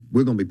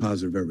We're going to be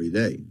positive every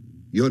day.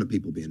 You're the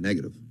people being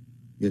negative.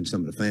 You and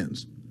some of the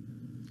fans.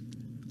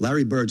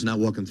 Larry Bird's not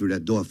walking through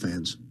that door,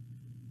 fans.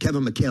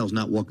 Kevin McHale's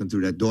not walking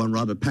through that door, and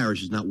Robert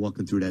Parrish is not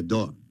walking through that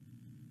door.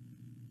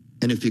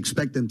 And if you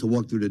expect them to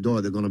walk through the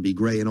door, they're going to be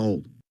gray and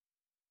old.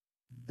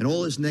 And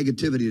all this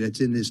negativity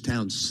that's in this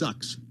town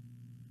sucks.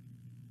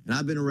 And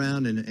I've been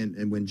around,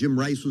 and when Jim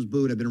Rice was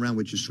booed, I've been around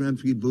with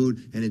Yastrzemski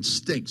booed, and it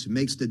stinks. It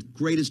makes the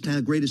greatest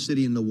town, greatest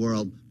city in the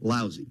world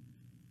lousy.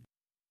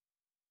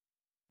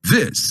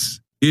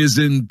 This is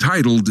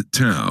Entitled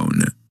Town.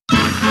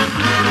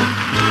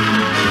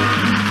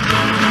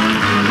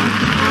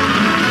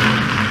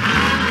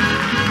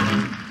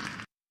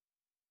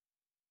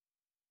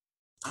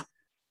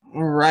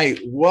 All right,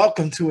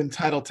 welcome to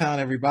Entitled Town,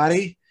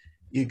 everybody.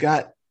 You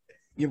got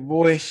your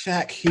boy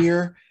Shaq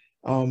here.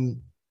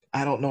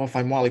 I don't know if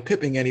I'm Wally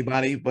Pipping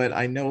anybody, but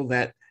I know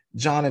that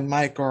John and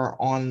Mike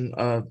are on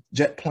a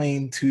jet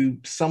plane to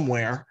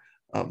somewhere.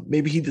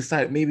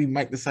 Maybe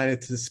Mike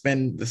decided to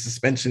suspend the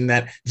suspension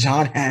that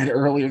John had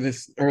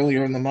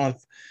earlier in the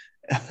month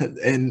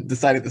and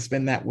decided to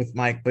spend that with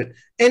Mike. But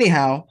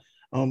anyhow,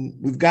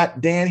 we've got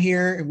Dan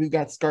here and we've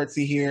got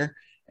Scartzy here,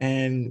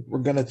 and we're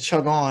going to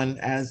chug on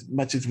as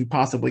much as we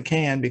possibly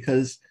can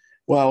because,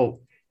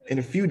 well, in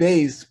a few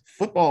days,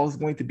 football is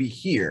going to be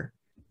here.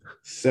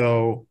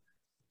 So,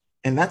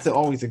 and that's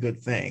always a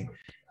good thing.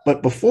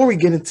 But before we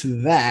get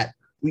into that,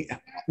 we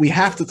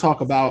have to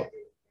talk about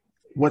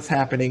what's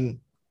happening,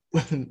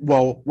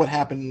 well, what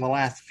happened in the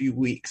last few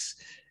weeks,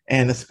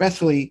 and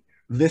especially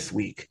this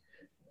week.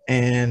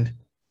 And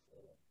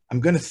I'm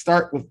going to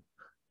start with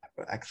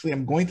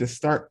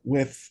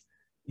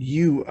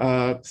you,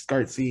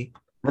 Scartzy,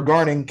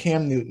 regarding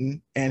Cam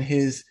Newton and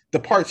his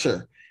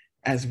departure,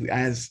 as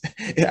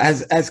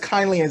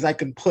kindly as I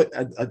can put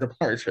a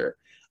departure.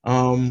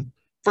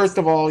 First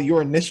of all,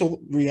 your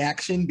initial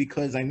reaction,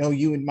 because I know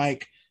you and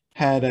Mike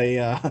had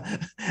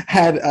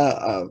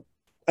a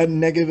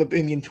negative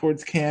opinion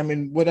towards Cam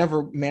in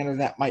whatever manner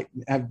that might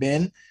have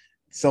been.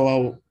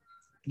 So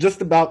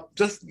just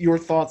your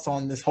thoughts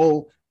on this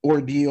whole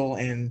ordeal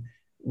and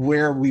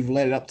where we've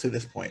led up to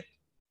this point.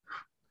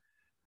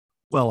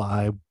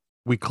 Well,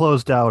 we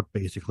closed out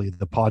basically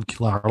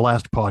our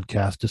last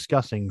podcast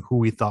discussing who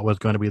we thought was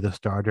going to be the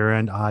starter,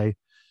 and I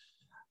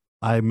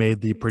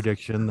made the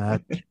prediction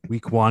that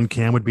week one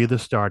Cam would be the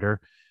starter,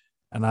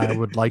 and I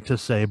would like to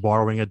say,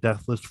 borrowing a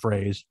Deathless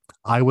phrase,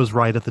 I was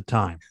right at the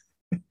time.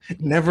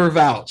 Never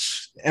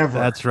vouch, ever.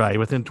 That's right.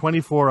 Within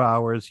 24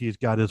 hours, he's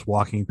got his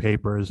walking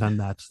papers, and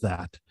that's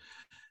that.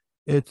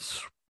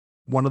 It's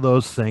one of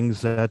those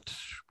things that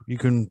you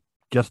can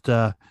just,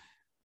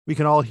 we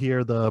can all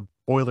hear the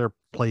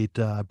boilerplate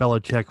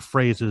Belichick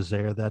phrases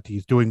there that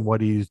he's doing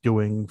what he's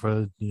doing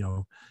for,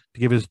 to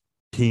give his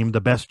team the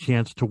best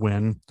chance to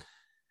win.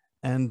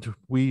 And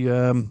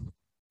we're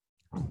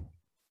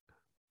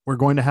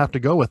going to have to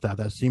go with that.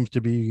 That seems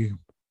to be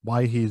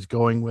why he's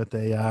going with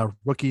a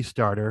rookie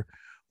starter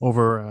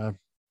over a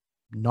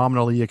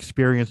nominally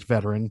experienced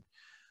veteran.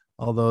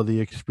 Although the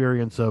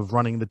experience of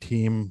running the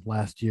team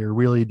last year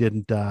really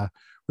didn't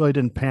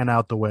pan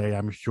out the way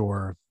I'm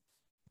sure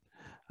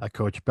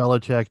Coach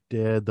Belichick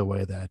did, the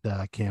way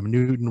that Cam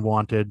Newton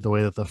wanted, the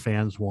way that the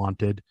fans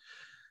wanted,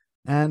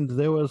 and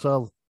there was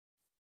a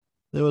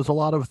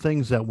lot of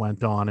things that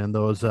went on in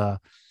those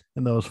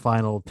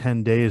final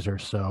 10 days or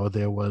so.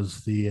 There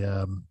was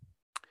the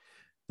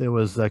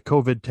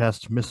COVID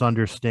test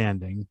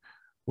misunderstanding,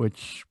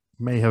 which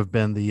may have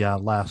been the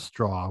last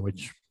straw,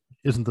 which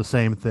isn't the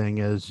same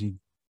thing as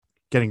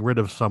getting rid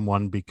of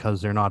someone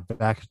because they're not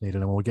vaccinated,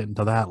 and we'll get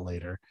into that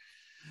later.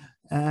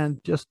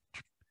 And just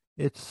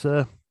it's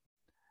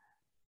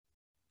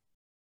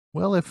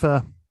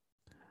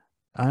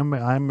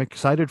I'm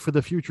excited for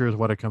the future is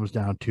what it comes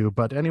down to.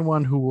 But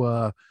anyone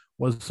who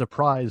was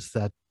surprised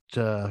that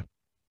Bill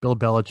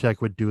Belichick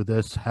would do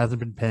this hasn't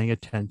been paying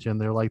attention.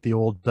 They're like the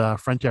old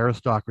French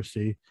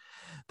aristocracy.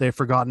 They've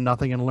forgotten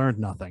nothing and learned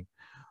nothing.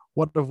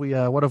 What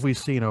have we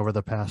seen over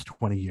the past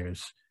 20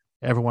 years?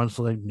 Everyone's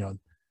like,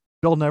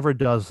 Bill never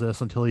does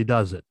this until he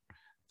does it.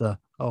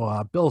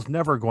 Bill's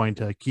never going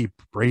to keep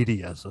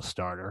Brady as a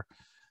starter.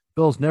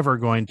 Bill's never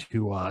going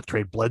to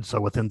trade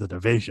Bledsoe within the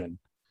division.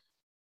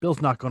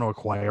 Bill's not going to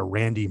acquire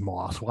Randy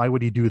Moss. Why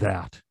would he do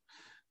that?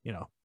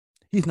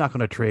 He's not going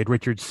to trade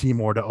Richard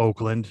Seymour to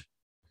Oakland.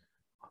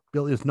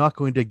 Bill is not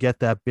going to get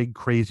that big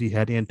crazy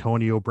head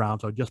Antonio Brown.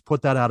 So just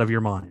put that out of your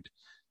mind.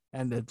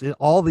 And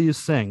all these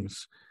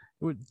things,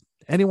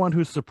 anyone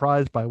who's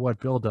surprised by what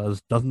Bill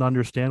does doesn't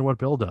understand what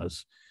Bill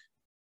does.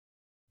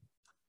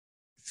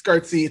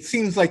 Scartzy, it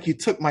seems like you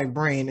took my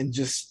brain and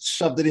just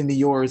shoved it into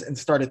yours and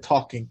started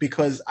talking,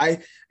 because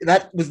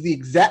that was the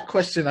exact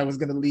question I was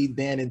going to lead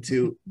Dan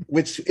into,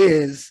 which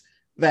is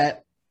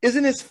that,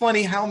 isn't it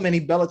funny how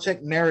many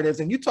Belichick narratives,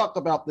 and you talked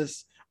about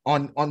this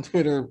on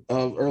Twitter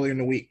earlier in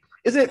the week,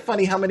 isn't it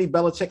funny how many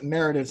Belichick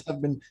narratives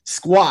have been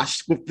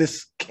squashed with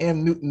this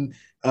Cam Newton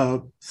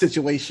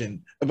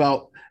situation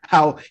about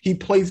how he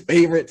plays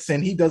favorites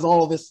and he does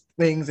all of this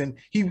things, and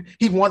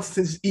he wants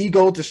his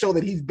ego to show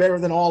that he's better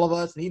than all of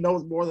us and he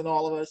knows more than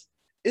all of us.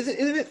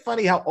 isn't it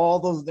funny how all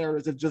those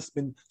narratives have just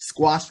been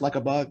squashed like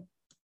a bug?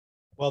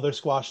 Well, they're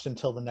squashed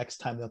until the next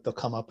time that they'll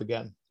come up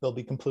again. They'll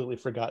be completely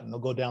forgotten. They'll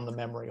go down the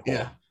memory hole.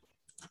 Yeah.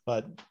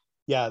 But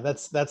yeah,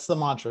 that's the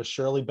mantra.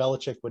 Surely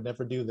Belichick would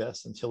never do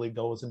this until he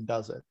goes and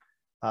does it.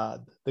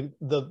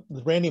 The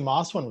Randy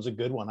Moss one was a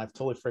good one. I've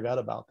totally forgot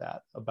about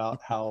that,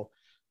 about how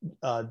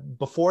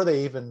before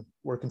they even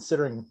were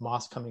considering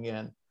Moss coming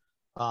in,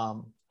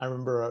 I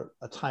remember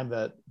a time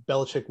that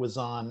Belichick was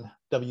on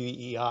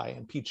WEEI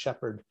and Pete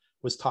Shepard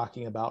was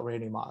talking about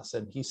Randy Moss,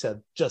 and he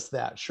said just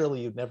that.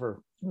 Surely you'd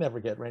never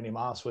get Randy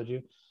Moss, would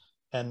you?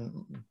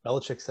 And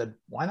Belichick said,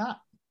 why not?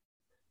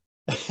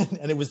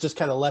 And it was just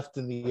kind of left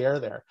in the air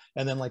there.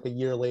 And then like a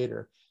year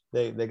later,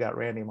 they got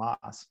Randy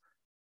Moss.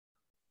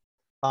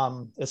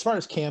 As far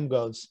as Cam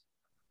goes,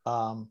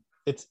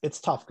 it's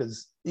tough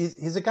because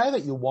he's a guy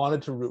that you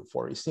wanted to root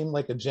for. He seemed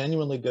like a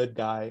genuinely good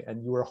guy,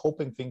 and you were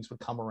hoping things would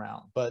come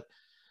around. But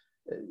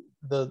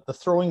the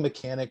throwing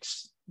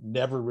mechanics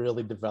never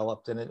really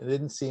developed, and it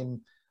didn't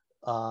seem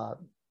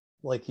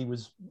like he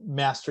was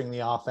mastering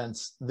the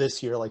offense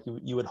this year like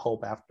you would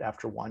hope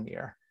after 1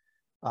 year.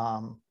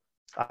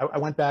 I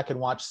went back and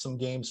watched some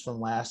games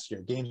from last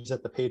year, games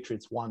that the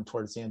Patriots won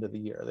towards the end of the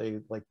year. They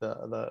like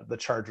the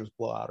Chargers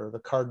blowout or the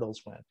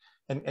Cardinals win.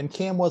 And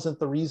Cam wasn't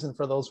the reason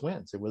for those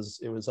wins. It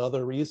was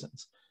other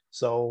reasons.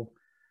 So,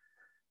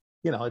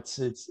 you know, it's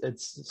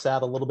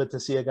sad a little bit to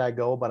see a guy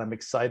go, but I'm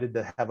excited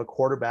to have a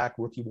quarterback,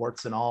 rookie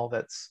warts and all,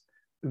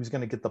 who's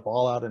going to get the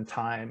ball out in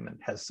time and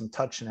has some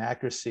touch and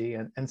accuracy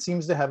and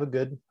seems to have a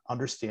good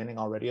understanding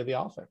already of the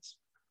offense.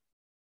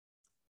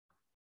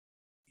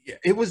 Yeah,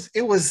 it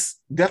was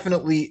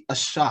definitely a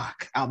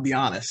shock. I'll be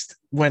honest.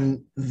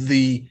 When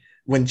Jim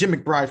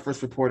McBride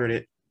first reported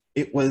it,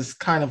 it was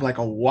kind of like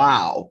a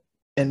wow,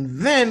 and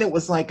then it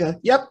was like a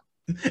yep.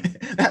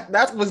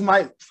 that was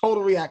my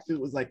total reaction.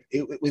 It was like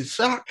it was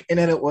shock, and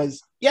then it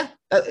was yeah.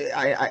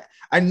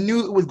 I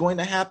knew it was going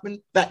to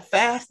happen that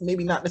fast.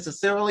 Maybe not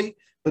necessarily,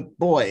 but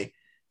boy.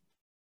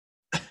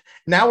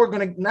 Now we're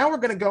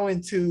gonna go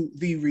into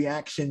the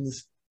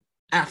reactions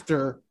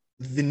after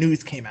the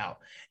news came out,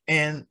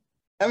 and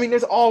I mean,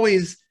 there's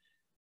always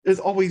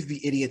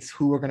the idiots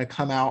who are going to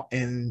come out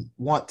and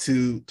want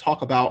to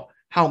talk about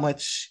how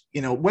much,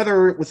 you know,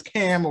 whether it was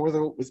Cam or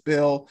whether it was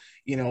Bill,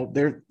 you know,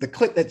 the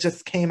clip that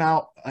just came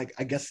out,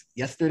 I guess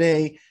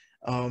yesterday,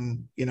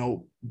 you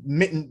know,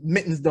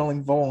 Mittens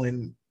Doling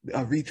Volin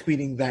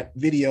retweeting that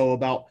video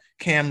about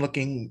Cam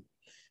looking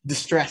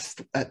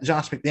distressed at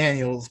Josh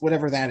McDaniels,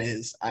 whatever that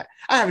is. I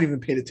haven't even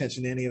paid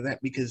attention to any of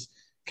that because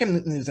Cam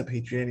Newton isn't a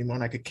Patriot anymore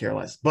and I could care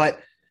less. But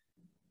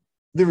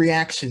the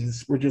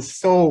reactions were just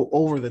so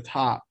over the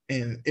top,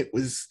 and it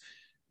was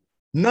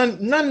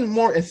none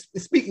more.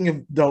 Speaking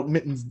of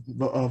Mittens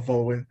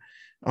Volin,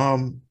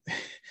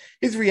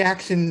 his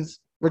reactions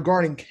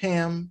regarding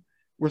Cam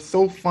were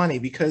so funny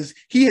because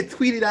he had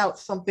tweeted out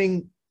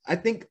something, I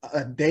think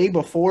a day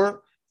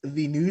before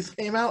the news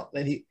came out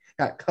that he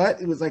got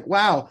cut. It was like,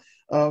 wow,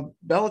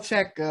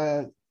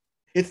 Belichick,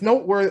 it's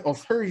noteworthy. Oh,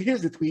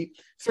 here's the tweet.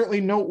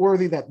 Certainly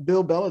noteworthy that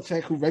Bill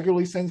Belichick, who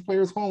regularly sends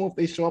players home if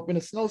they show up in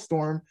a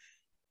snowstorm,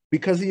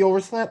 because he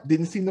overslept,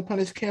 didn't seem to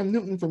punish Cam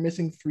Newton for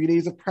missing 3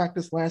 days of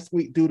practice last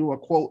week due to a,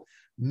 quote,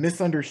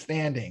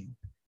 misunderstanding.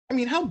 I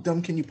mean, how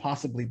dumb can you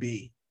possibly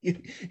be?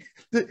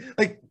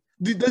 Like,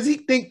 does he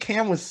think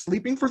Cam was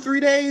sleeping for 3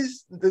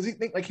 days? Does he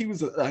think like he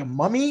was a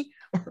mummy?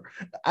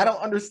 I don't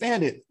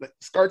understand it.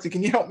 Scartsy,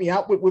 can you help me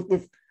out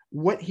with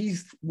what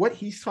he's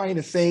trying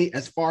to say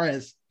as far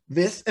as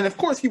this? And of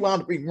course, he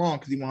wound up being wrong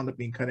because he wound up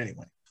being cut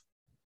anyway.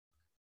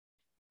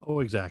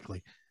 Oh,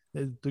 exactly.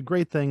 The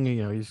great thing,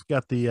 you know, he's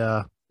got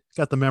the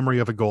memory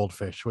of a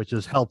goldfish, which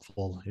is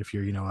helpful if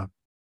you're, you know, a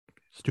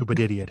stupid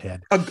idiot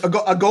head.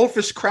 A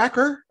goldfish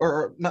cracker,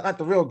 or not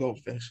the real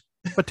goldfish?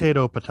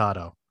 Potato.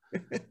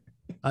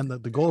 And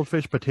the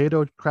goldfish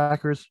potato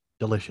crackers,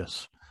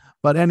 delicious.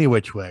 But any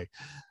which way,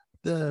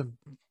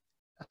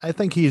 I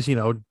think he's, you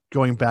know,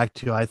 going back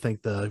to, I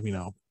think the, you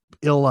know,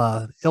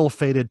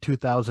 ill-fated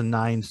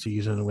 2009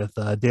 season with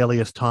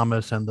Dalius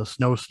Thomas and the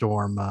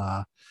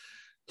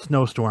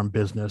snowstorm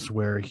business,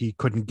 where he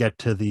couldn't get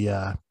to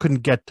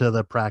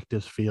the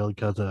practice field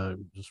because I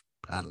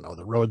don't know,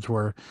 the roads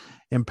were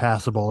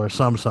impassable or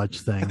some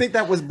such thing. I think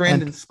that was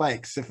Brandon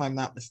Spikes, if I'm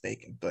not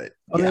mistaken. But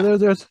yeah.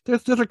 There's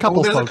a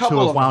couple folks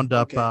who have wound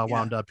up,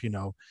 you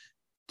know,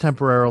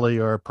 temporarily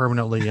or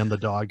permanently in the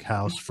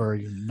doghouse for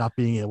not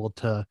being able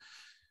to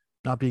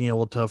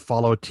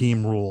follow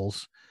team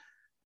rules.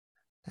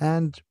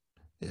 And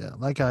yeah,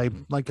 like I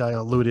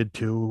alluded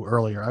to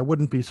earlier, I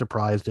wouldn't be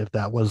surprised if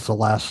that was the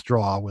last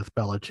straw with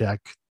Belichick.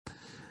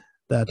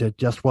 That it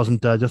just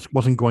wasn't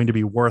going to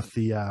be worth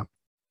the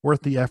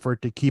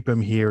effort to keep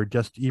him here,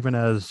 just even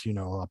as, you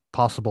know, a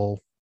possible,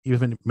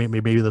 even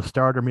maybe the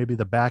starter, maybe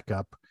the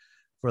backup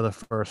for the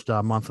first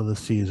month of the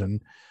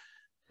season.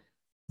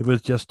 It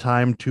was just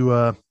time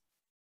to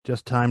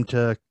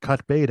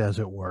cut bait, as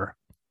it were.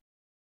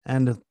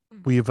 And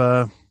we've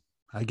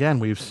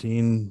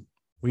seen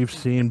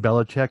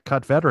Belichick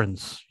cut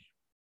veterans.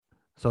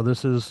 So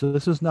this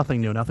is nothing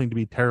new, nothing to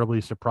be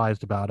terribly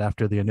surprised about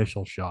after the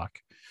initial shock.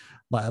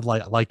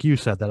 Like you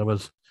said, that it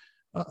was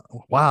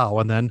wow,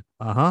 and then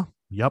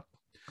yep,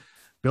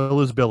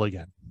 Bill is Bill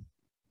again.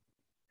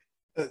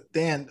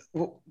 Dan,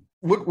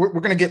 we're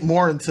going to get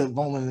more into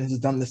Volan and has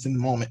done this in a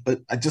moment,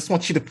 but I just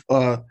want you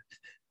to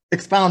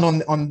expound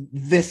on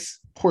this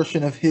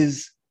portion of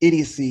his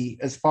idiocy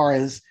as far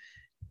as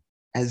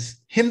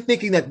him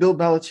thinking that Bill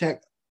Belichick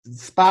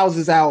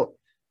spouses out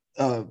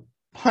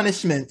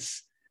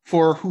punishments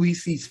for who he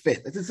sees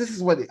fit. This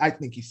is what I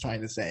think he's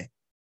trying to say.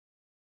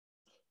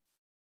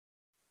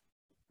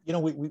 You know,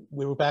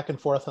 we were back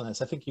and forth on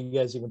this. I think you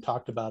guys even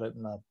talked about it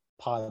in the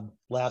pod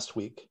last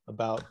week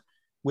about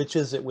which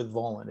is it with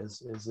Volan.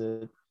 Is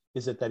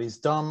it that he's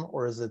dumb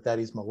or is it that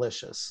he's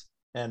malicious?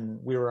 And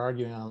we were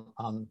arguing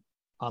on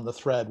the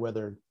thread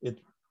whether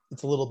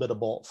it's a little bit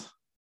of both.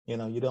 You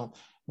know,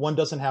 one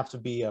doesn't have to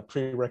be a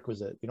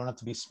prerequisite. You don't have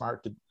to be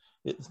smart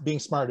being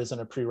smart isn't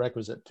a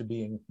prerequisite to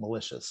being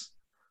malicious.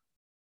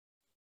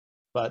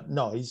 But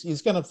no,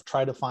 he's going to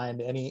try to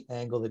find any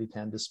angle that he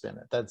can to spin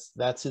it.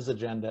 That's his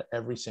agenda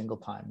every single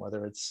time,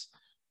 whether it's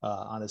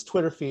on his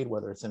Twitter feed,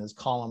 whether it's in his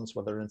columns,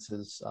 whether it's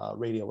his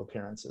radio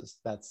appearances.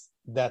 That's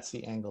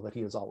the angle that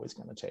he is always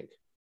going to take.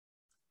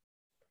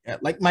 Yeah,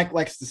 like Mike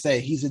likes to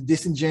say, he's a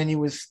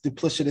disingenuous,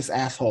 duplicitous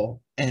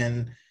asshole,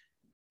 and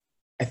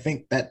I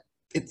think that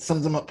it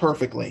sums him up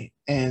perfectly.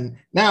 And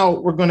now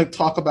we're going to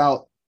talk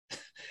about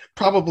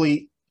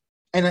probably,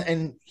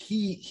 and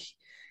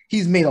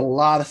he's made a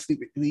lot of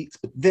stupid tweets,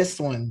 but this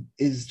one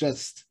is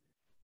just,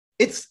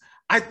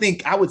 I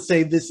think I would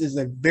say this is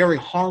a very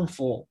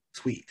harmful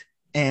tweet.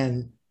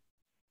 And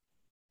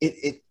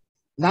it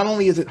not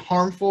only is it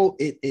harmful,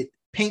 it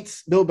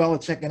paints Bill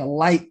Belichick in a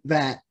light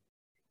that,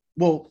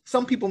 well,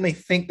 some people may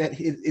think that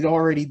it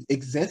already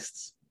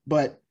exists,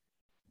 but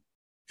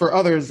for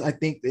others, I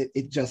think that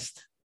it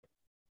just,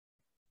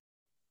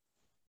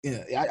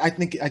 I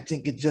think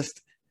it just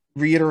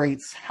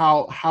reiterates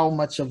how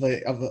much of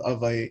a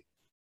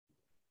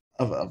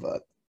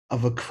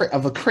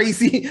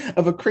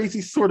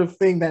crazy sort of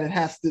thing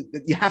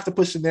that you have to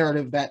push the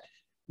narrative that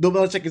Bill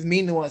Belichick is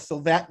mean to us, so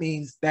that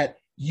means that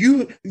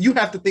you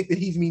have to think that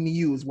he's mean to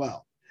you as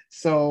well.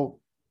 So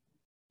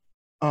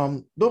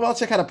Bill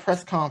Belichick had a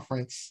press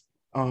conference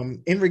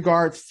in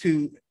regards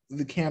to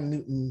the Cam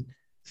Newton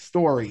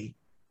story,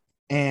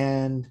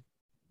 and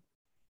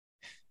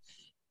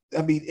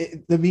I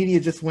mean the media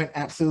just went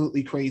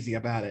absolutely crazy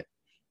about it.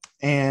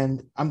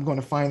 And I'm going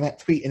to find that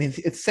tweet, and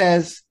it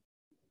says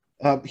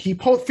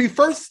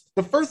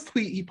the first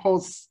tweet he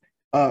posts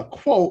a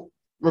quote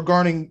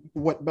regarding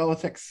what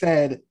Belichick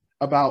said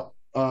about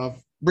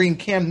bringing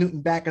Cam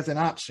Newton back as an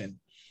option.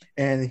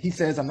 And he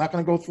says, I'm not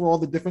going to go through all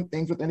the different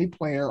things with any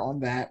player on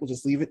that. We'll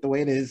just leave it the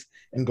way it is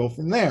and go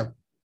from there.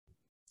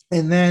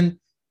 And then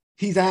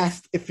he's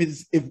asked if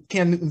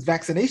Cam Newton's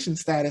vaccination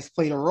status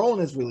played a role in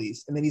his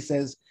release. And then he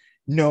says,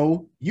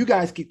 no, you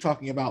guys keep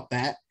talking about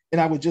that.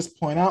 And I would just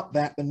point out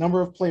that the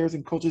number of players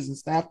and coaches and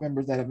staff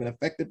members that have been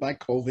affected by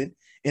COVID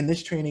in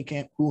this training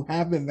camp who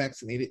have been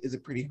vaccinated is a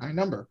pretty high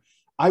number.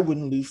 I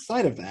wouldn't lose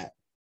sight of that.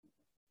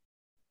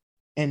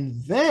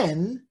 And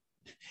then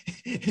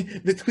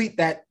the tweet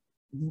that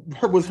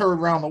was heard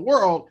around the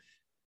world,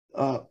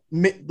 the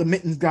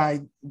Mittens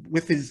guy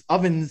with his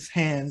ovens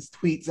hands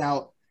tweets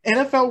out,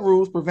 NFL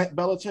rules prevent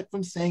Belichick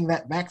from saying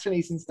that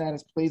vaccination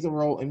status plays a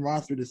role in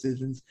roster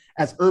decisions,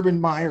 as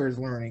Urban Meyer is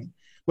learning.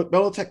 But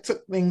Belichick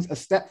took things a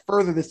step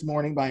further this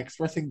morning by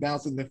expressing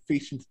doubts in the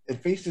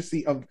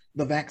efficacy of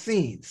the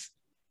vaccines.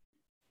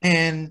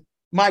 And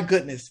my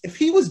goodness, if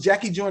he was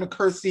Jackie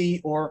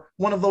Joyner-Kersee or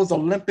one of those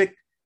Olympic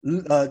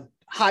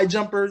high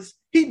jumpers,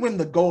 he'd win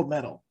the gold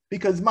medal.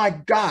 Because my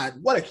God,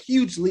 what a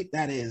huge leap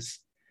that is.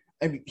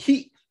 I mean,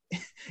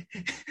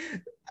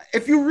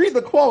 if you read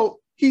the quote,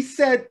 he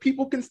said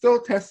people can still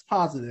test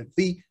positive.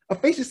 The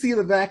efficacy of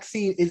the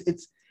vaccine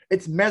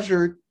it's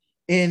measured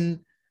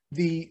in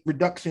the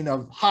reduction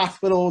of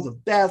hospitals,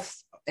 of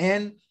deaths,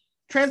 and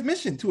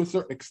transmission to a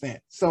certain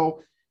extent.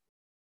 So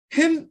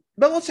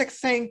Belichick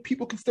saying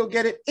people can still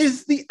get it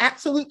is the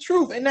absolute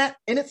truth, and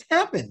it's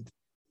happened.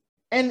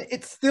 And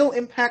it still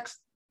impacts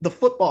the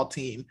football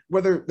team,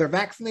 whether they're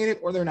vaccinated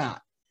or they're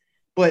not.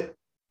 But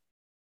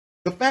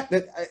the fact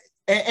that,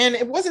 and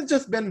it wasn't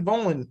just Ben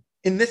Volen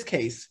in this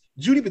case,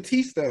 Judy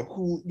Batista,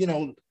 who,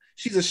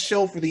 she's a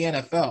shill for the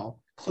NFL,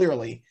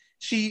 clearly.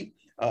 She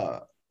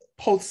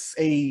posts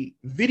a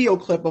video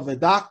clip of a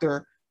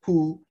doctor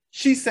who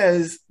she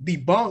says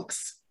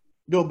debunks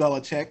Bill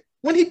Belichick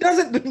when he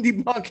doesn't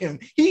debunk him.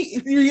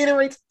 He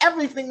reiterates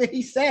everything that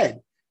he said.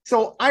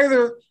 So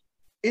either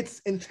it's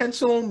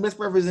intentional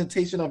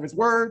misrepresentation of his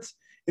words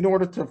in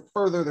order to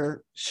further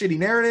their shitty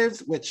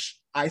narratives, which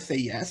I say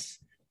yes,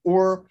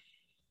 or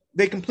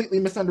they completely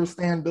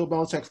misunderstand Bill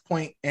Belichick's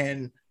point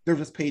and they're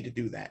just paid to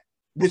do that,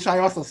 which I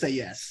also say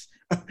yes.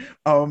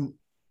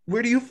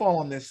 Where do you fall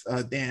on this,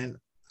 Dan?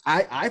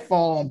 I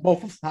fall on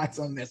both sides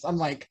on this. I'm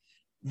like,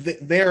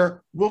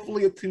 they're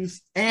willfully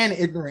obtuse and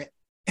ignorant.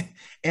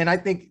 And I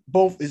think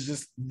both is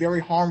just very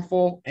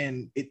harmful,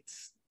 and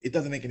it's it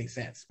doesn't make any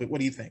sense. But what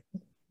do you think?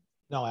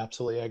 No,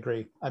 absolutely, I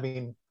agree. I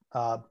mean,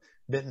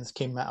 Mittens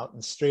came out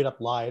and straight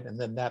up lied, and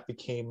then that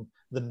became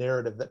the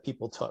narrative that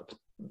people took.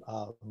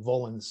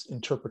 Volan's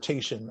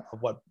interpretation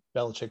of what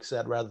Belichick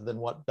said rather than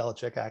what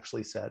Belichick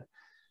actually said.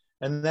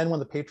 And then when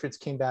the Patriots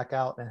came back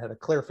out and had a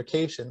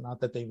clarification, not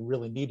that they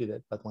really needed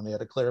it, but when they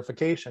had a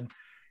clarification,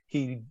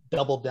 he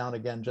doubled down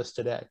again just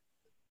today,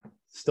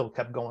 still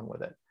kept going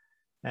with it.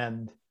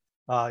 And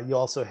you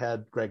also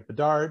had Greg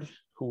Bedard,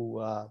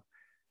 who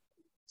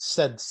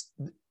said,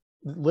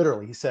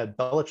 literally, he said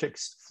Belichick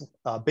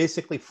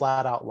basically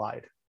flat out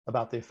lied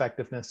about the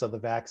effectiveness of the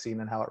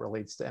vaccine and how it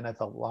relates to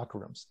NFL locker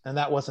rooms. And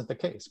that wasn't the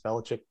case.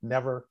 Belichick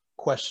never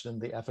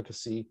questioned the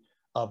efficacy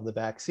of the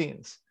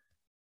vaccines.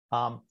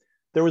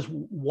 There was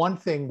one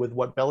thing with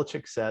what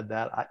Belichick said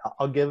that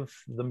I'll give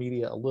the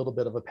media a little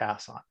bit of a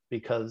pass on,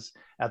 because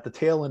at the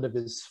tail end of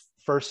his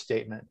first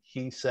statement,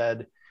 he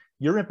said,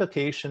 your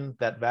implication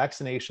that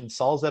vaccination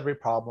solves every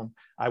problem,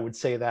 I would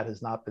say that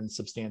has not been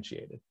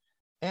substantiated.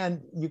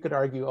 And you could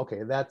argue,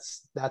 okay,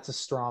 that's a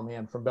straw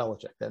man from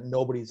Belichick, that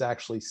nobody's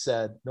actually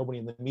said, nobody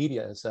in the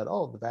media has said,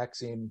 oh, the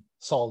vaccine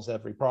solves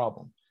every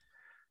problem.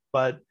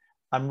 But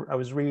I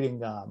was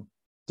reading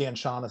Dan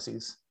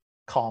Shaughnessy's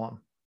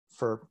column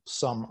for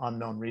some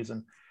unknown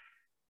reason,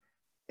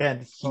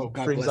 and he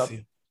brings up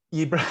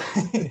he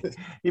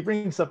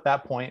brings up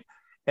that point,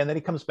 and then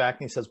he comes back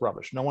and he says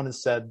rubbish. No one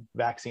has said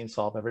vaccines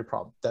solve every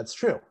problem. That's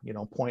true,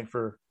 point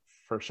for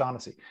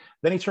Shaughnessy.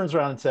 Then he turns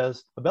around and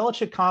says, a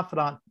Belichick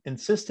confidant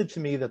insisted to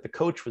me that the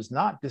coach was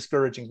not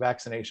discouraging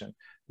vaccination.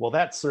 Well,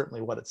 that's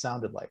certainly what it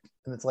sounded like.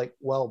 And it's like,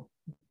 well,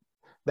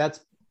 that's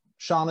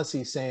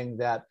Shaughnessy saying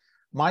that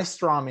my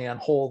straw man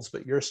holds,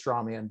 but your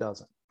straw man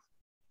doesn't.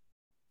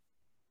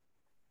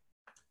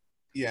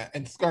 Yeah,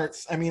 and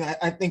Scarts, I mean,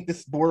 I think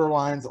this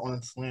borderlines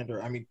on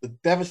slander. I mean, the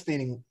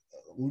devastating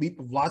leap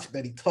of logic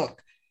that he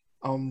took.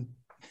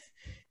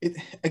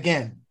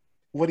 Again,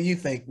 what do you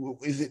think?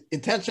 Is it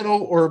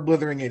intentional or a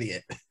blithering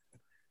idiot?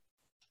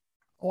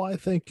 Well, I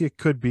think it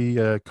could be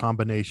a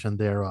combination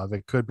thereof.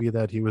 It could be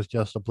that he was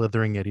just a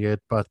blithering idiot,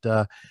 but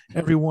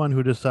everyone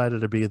who decided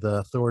to be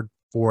the third,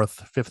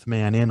 fourth, fifth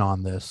man in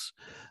on this,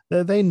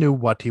 they knew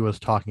what he was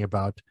talking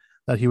about.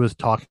 That he was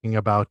talking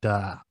about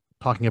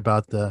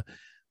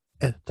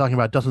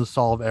doesn't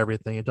solve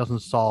everything. It doesn't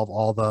solve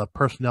all the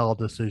personnel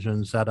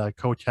decisions that a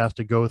coach has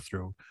to go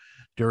through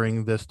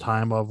during this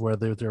time of where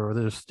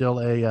there's still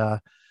a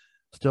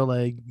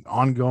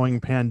ongoing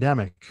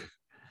pandemic.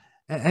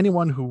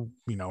 Anyone who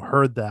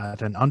heard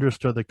that and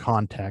understood the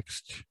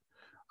context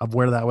of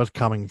where that was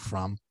coming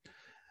from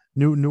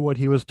knew what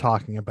he was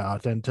talking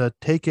about. And to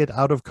take it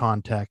out of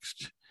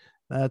context,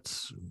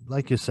 that's,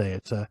 like you say,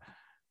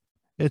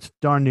 it's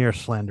darn near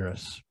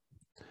slanderous.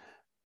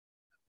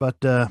 But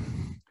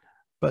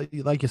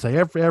like you say,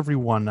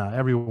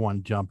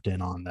 everyone jumped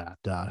in on that.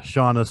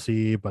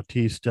 Shaughnessy,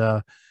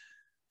 Batista,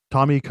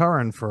 Tommy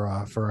Curran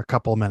for a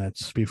couple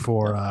minutes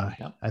before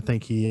I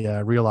think he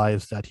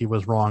realized that he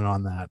was wrong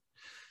on that.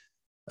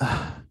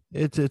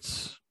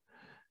 It's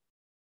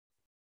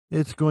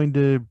going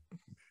to.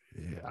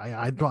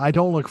 I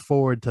don't look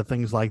forward to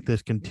things like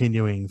this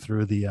continuing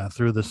through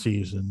the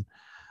season,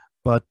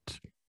 but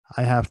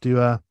I have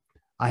to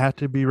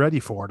be ready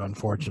for it,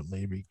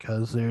 unfortunately,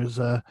 because there's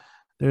a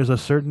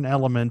certain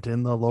element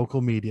in the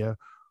local media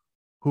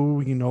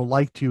who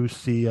like to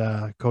see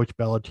Coach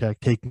Belichick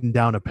taken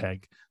down a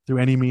peg through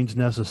any means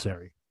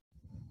necessary.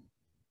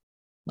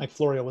 Mike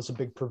Florio was a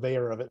big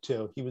purveyor of it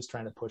too. He was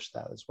trying to push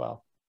that as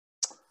well.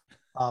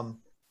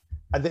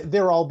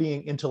 They're all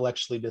being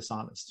intellectually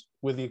dishonest,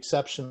 with the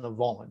exception of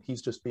Volan.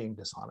 He's just being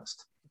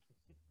dishonest.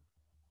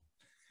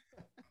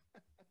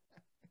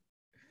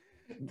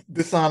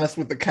 Dishonest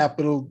with the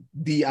capital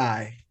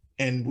D-I,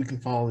 and we can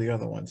follow the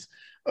other ones.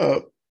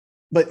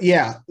 But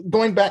yeah,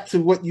 going back to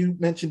what you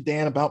mentioned,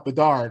 Dan, about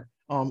Bedard,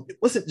 it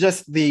wasn't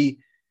just the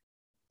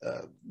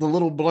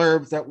little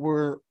blurbs that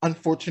were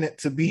unfortunate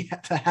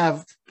to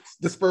have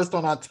dispersed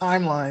on our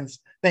timelines,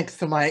 thanks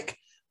to Mike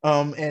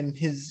and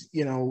his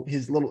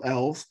little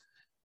elves.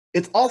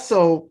 It's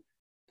also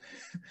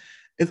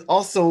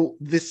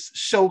this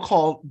show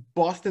called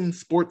Boston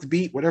Sports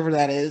Beat, whatever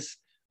that is,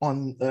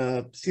 on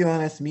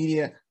CLNS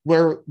Media,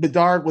 where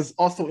Bedard was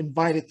also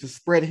invited to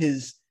spread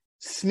his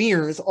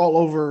smears all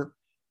over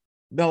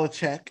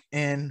Belichick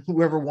and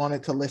whoever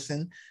wanted to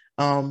listen.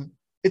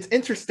 It's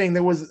interesting.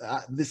 There was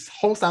this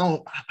host. I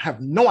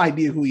have no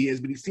idea who he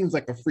is, but he seems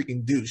like a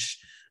freaking douche.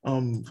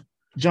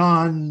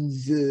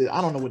 John's,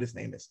 I don't know what his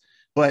name is,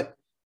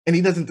 and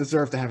he doesn't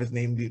deserve to have his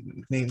name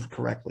named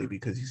correctly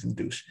because he's a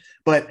douche.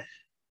 But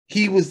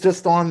he was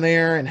just on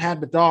there and had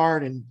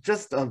Bedard and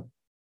just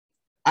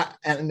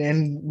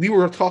and we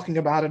were talking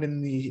about it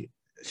in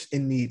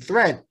the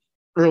thread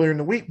earlier in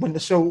the week when the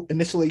show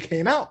initially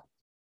came out.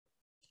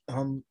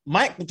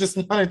 Mike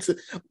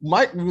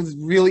was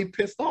really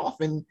pissed off,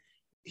 and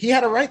he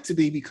had a right to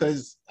be,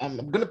 because I'm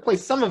going to play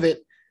some of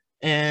it,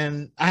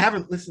 and I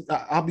haven't listened.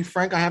 I'll be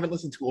frank, I haven't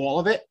listened to all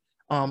of it.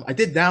 I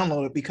did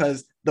download it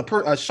because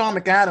Sean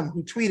McAdam,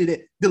 who tweeted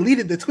it,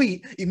 deleted the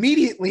tweet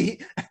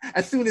immediately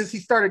as soon as he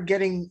started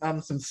getting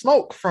some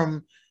smoke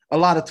from a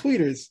lot of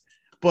tweeters.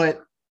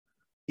 But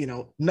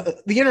the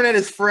internet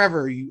is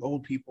forever, you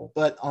old people.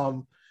 But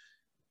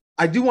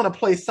I do want to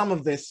play some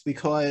of this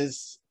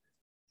because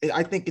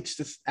I think it's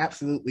just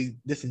absolutely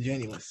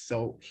disingenuous.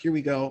 So here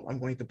we go. I'm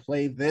going to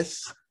play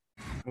this.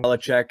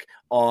 Belichick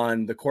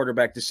on the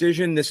quarterback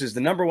decision. This is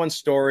the number one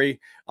story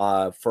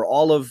for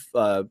all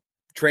of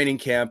training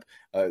camp.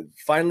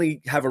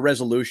 Finally have a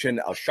resolution,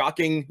 a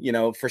shocking,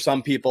 for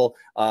some people,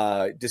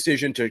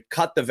 decision to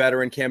cut the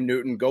veteran Cam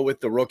Newton, go with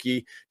the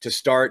rookie to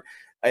start.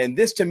 And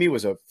this to me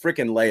was a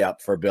freaking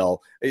layup for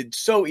Bill. It's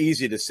so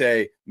easy to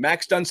say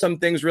Mac's done some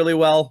things really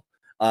well.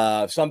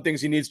 Some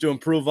things he needs to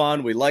improve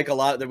on. We like a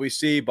lot that we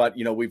see, but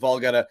we've all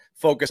got to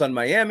focus on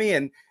Miami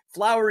and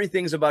flowery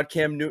things about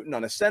Cam Newton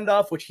on a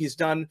send-off, which he's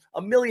done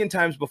a million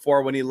times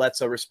before when he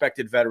lets a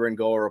respected veteran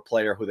go or a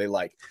player who they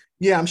like.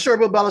 Yeah, I'm sure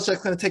Bill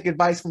Belichick's going to take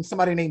advice from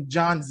somebody named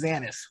John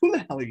Zanis. Who the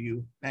hell are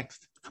you?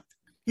 Next.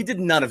 He did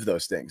none of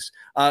those things.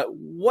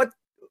 What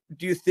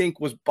do you think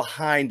was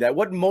behind that?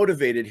 What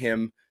motivated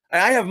him?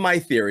 I have my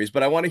theories,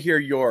 but I want to hear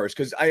yours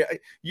because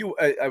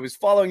I was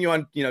following you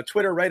on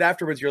Twitter right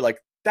afterwards. You're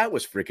like, that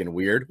was freaking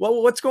weird.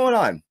 Well, what's going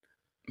on?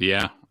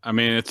 Yeah, I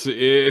mean,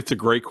 it's a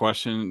great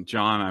question,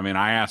 John. I mean,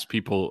 I asked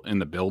people in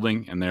the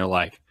building, and they're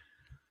like,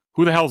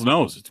 "Who the hell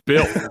knows? It's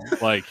Bill."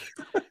 Like,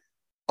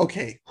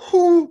 okay,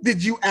 who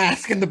did you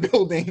ask in the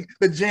building?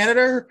 The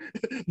janitor,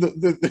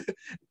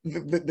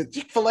 the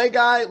Chick-fil-A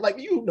guy? Like,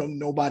 you know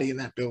nobody in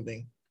that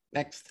building.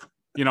 Next.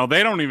 They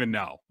don't even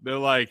know. They're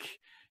like,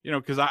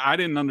 because I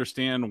didn't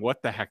understand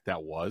what the heck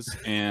that was,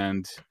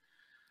 and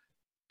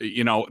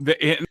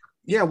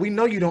yeah, we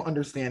know you don't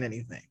understand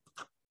anything.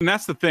 And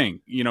that's the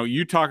thing,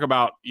 you talk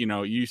about,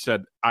 you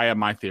said, I have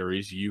my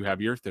theories, you have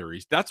your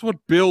theories. That's what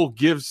Bill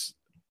gives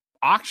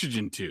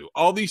oxygen to,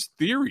 all these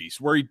theories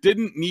where he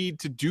didn't need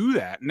to do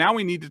that. Now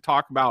we need to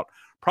talk about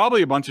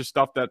probably a bunch of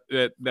stuff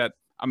that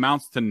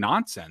amounts to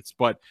nonsense.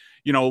 But,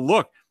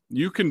 look,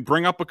 you can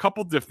bring up a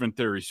couple different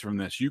theories from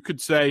this. You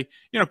could say,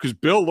 because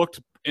Bill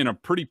looked in a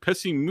pretty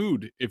pissy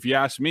mood, if you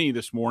ask me,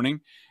 this morning,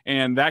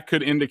 and that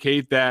could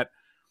indicate that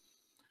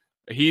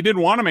he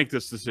didn't want to make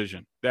this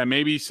decision, that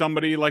maybe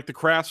somebody like the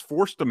Krafts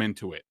forced him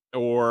into it,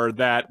 or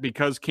that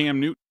because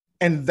Cam Newton.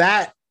 And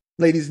that,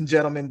 ladies and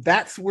gentlemen,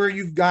 that's where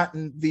you've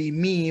gotten the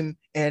meme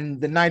and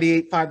the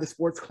 98.5 The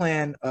Sports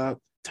Clan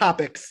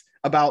topics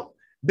about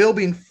Bill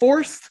being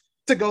forced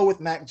to go with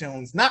Mac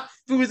Jones, not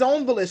through his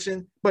own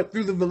volition, but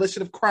through the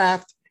volition of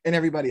Kraft and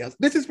everybody else.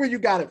 This is where you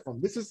got it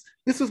from. This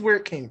is where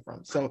it came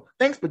from. So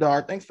thanks,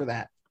 Bedard. Thanks for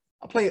that.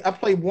 I'll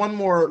play one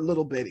more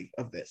little bitty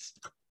of this.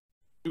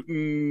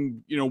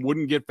 Newton,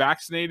 wouldn't get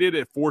vaccinated,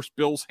 it forced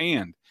Bill's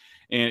hand.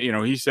 And,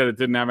 he said it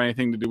didn't have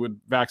anything to do with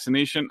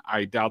vaccination.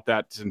 I doubt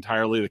that's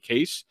entirely the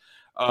case.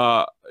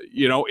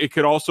 It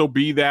could also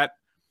be that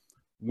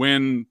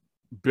when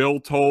Bill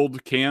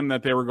told Cam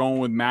that they were going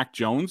with Mac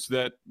Jones,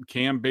 that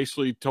Cam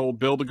basically told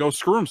Bill to go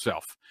screw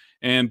himself.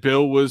 And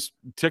Bill was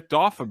ticked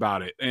off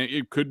about it. And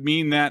it could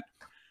mean that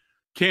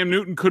Cam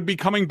Newton could be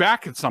coming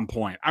back at some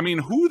point. I mean,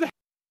 who the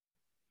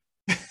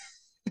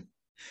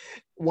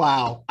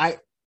Wow.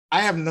 I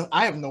have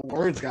no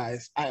words,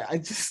 guys. I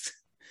just,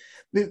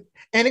 and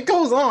it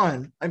goes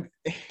on.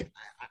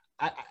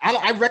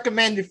 I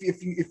recommend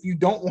if you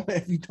don't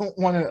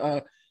want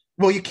to,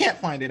 well, you can't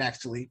find it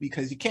actually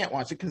because you can't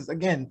watch it because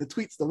again the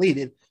tweet's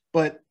deleted.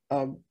 But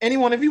any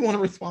one of you want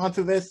to respond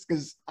to this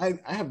because I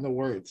have no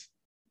words.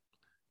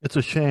 It's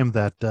a shame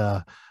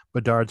that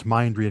Bedard's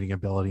mind reading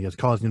ability is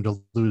causing him to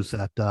lose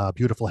that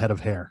beautiful head of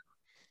hair.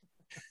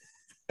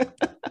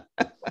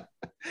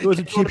 It was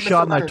a cheap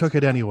shot, and I took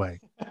it anyway.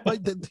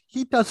 But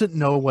he doesn't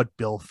know what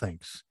Bill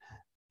thinks.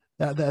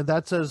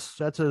 That's as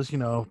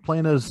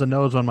plain as the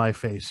nose on my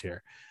face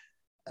here.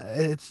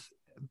 It's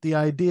the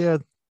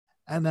idea,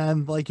 and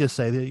then like you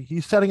say,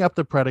 he's setting up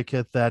the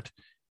predicate that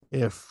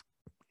if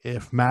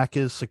Mac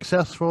is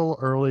successful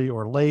early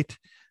or late,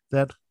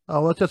 that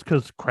it's just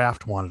because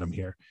Kraft wanted him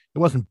here. It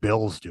wasn't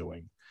Bill's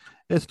doing.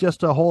 It's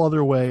just a whole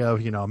other way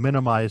of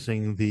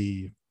minimizing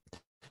the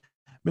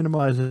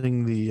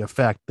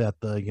effect that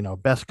the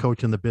best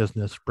coach in the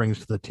business brings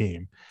to the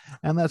team,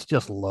 and that's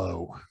just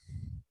low.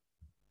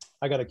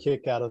 I got a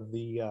kick out of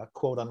the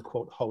quote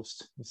unquote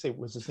host. You say,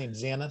 was his name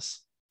Zanis?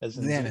 As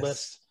in the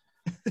list.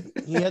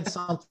 He had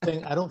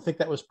something. I don't think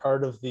that was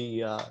part of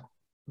the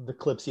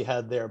clips he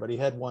had there, but he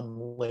had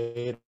one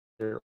later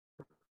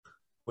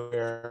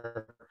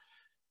where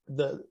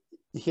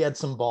he had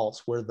some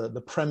balls where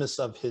the premise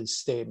of his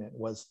statement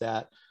was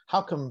that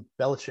how come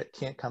Belichick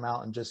can't come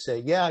out and just say,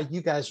 yeah,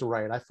 you guys are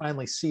right. I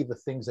finally see the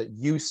things that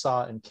you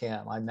saw in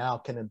Cam. I now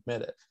can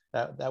admit it.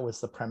 That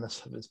was the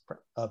premise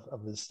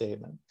of his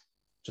statement.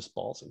 Just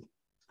ballsy.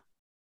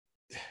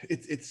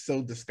 It's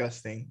so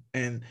disgusting.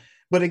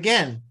 But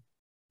again,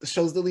 the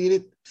show's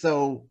deleted.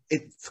 So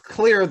it's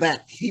clear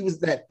that he was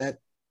that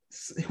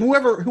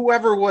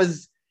whoever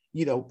was,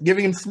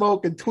 giving him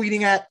smoke and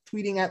tweeting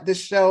at this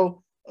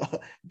show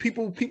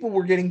people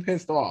were getting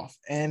pissed off,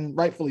 and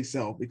rightfully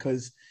so,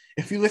 because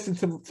if you listen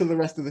to the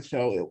rest of the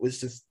show, it was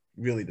just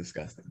really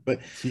disgusting. But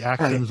It's the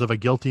actions of a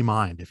guilty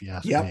mind, if you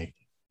ask me.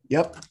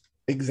 Yep,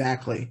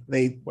 exactly.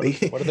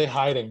 What are they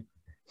hiding?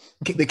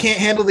 They can't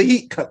handle the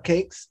heat,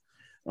 cupcakes.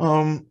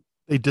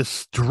 They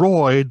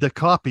destroyed the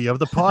copy of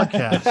the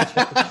podcast.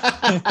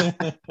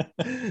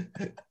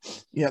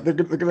 Yeah, they're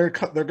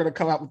gonna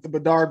come out with the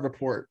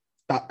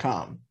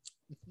BedardReport.com.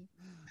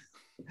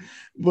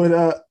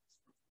 But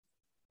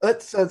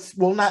let's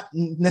well, not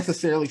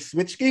necessarily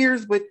switch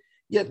gears, but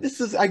yeah,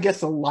 this is, I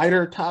guess, a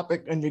lighter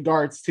topic in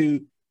regards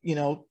to, you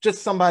know,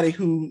 just somebody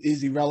who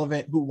is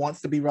irrelevant, who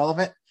wants to be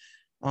relevant.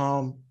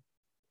 You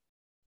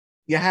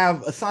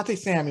have Asante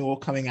Samuel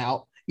coming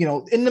out, you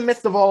know, in the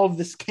midst of all of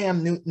this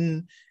Cam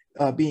Newton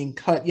being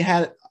cut. You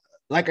had,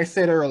 like I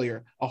said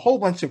earlier, a whole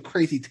bunch of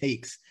crazy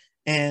takes,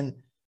 and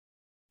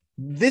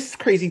this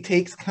crazy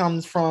takes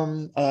comes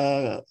from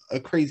a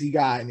crazy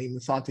guy named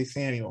Asante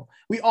Samuel.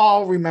 We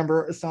all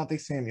remember Asante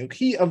Samuel,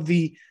 he of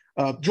the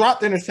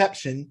dropped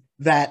interception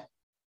that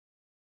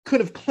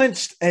could have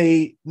clinched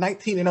a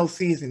 19-0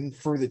 season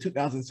for the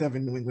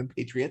 2007 New England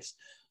Patriots.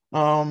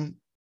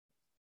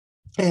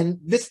 And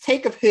this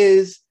take of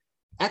his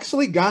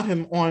actually got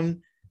him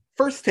on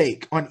First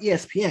Take on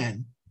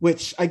ESPN,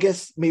 which I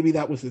guess maybe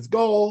that was his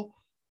goal,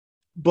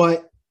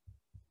 but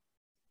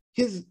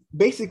his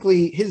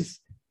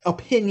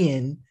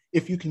opinion,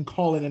 if you can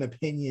call it an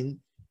opinion,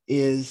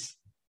 is,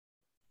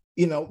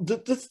 you know,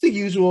 just the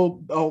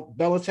usual, oh,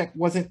 Belichick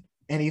wasn't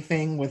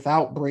anything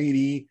without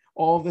Brady,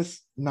 all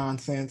this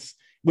nonsense.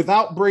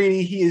 Without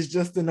Brady, he is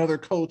just another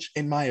coach,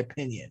 in my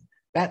opinion.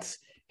 That's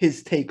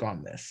his take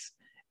on this.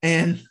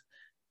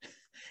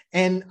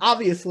 And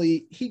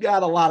obviously he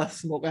got a lot of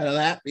smoke out of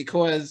that,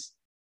 because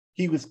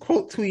he was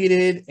quote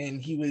tweeted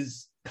and he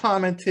was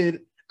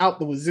commented out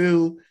the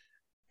wazoo,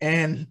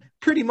 and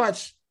pretty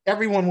much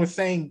everyone was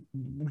saying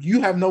you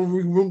have no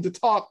room to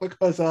talk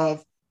because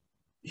of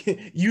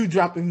you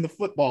dropping the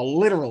football,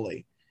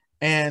 literally.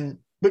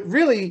 But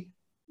really,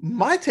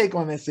 my take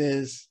on this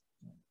is,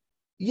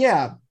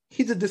 yeah,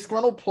 he's a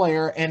disgruntled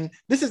player, and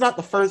this is not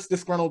the first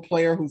disgruntled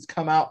player who's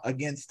come out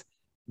against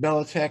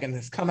Belichick and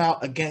has come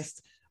out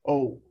against,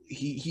 oh,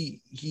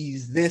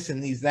 he's this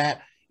and he's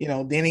that. You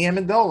know, Danny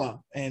Amendola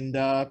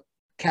and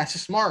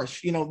Cassius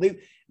Marsh. You know,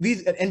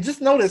 these, and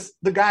just notice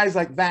the guys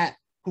like that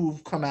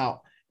who've come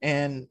out,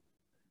 and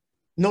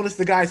notice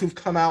the guys who've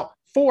come out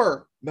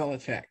for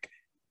Belichick.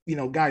 You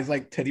know, guys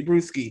like Teddy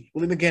Bruschi,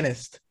 Willie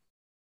McGinnis,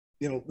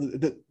 you know,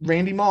 the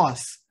Randy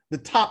Moss, the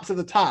tops of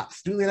the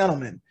tops, Julian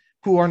Edelman,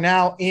 who are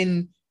now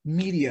in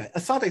media.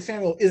 Asante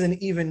Samuel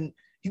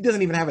he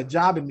doesn't even have a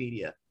job in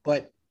media,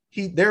 but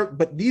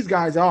these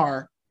guys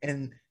are,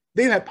 and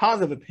they've had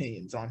positive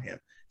opinions on him.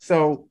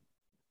 So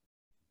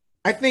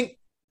I think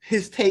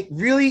his take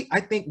really, I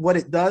think what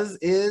it does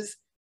is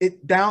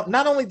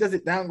not only does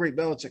it downgrade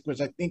Belichick, which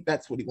I think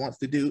that's what he wants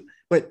to do,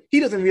 but he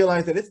doesn't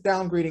realize that it's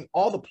downgrading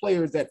all the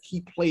players that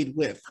he played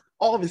with,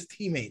 all of his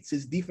teammates,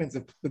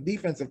 the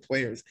defensive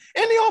players,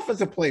 and the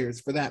offensive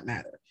players for that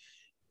matter.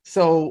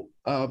 So,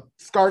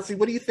 Scarsy,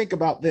 what do you think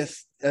about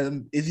this?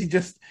 Is he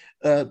just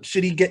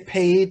should he get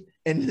paid?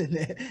 And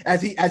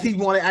as he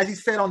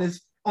said on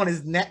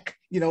his neck,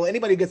 you know,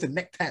 anybody who gets a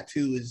neck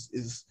tattoo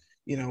is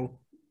you know,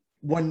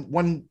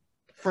 one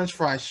French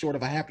fry short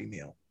of a Happy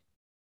Meal.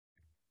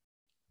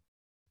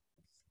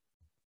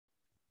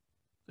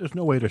 There's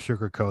no way to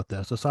sugarcoat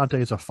this. Asante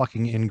is a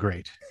fucking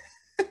ingrate.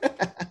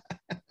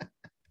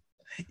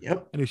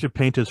 Yep. And he should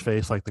paint his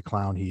face like the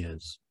clown he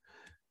is.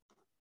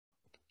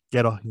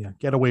 Get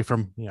away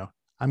from, you know,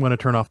 I'm going to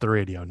turn off the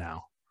radio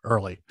now,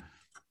 early.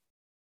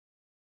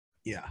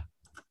 Yeah.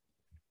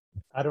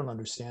 I don't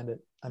understand it.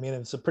 I mean,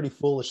 it's a pretty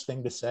foolish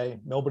thing to say.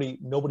 Nobody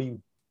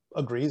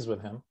agrees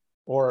with him,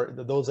 or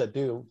those that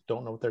do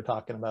don't know what they're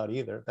talking about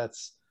either.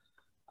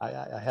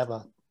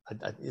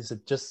 Is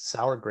it just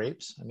sour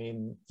grapes? I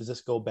mean, does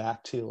this go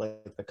back to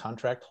like the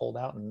contract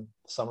holdout in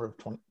the summer of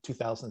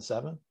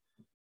 2007?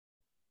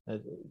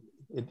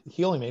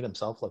 He only made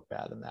himself look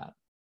bad in that.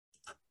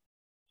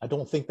 I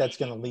don't think that's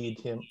going to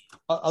lead him,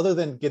 other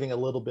than getting a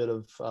little bit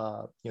of,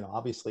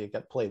 obviously it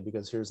got played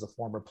because here's the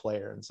former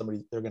player and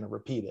they're going to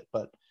repeat it,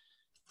 but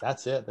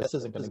that's it. This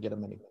isn't going to get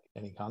him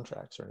any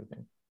contracts or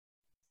anything.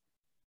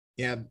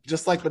 Yeah,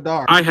 just like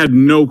Bedard. I had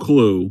no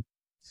clue.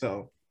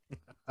 So,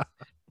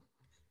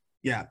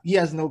 yeah, he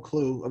has no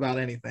clue about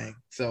anything.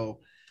 So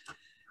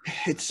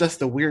it's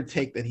just a weird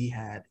take that he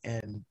had,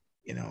 and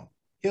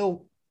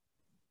he'll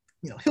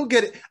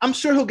get it. I'm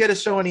sure he'll get a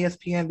show on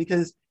ESPN,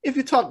 because if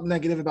you talk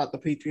negative about the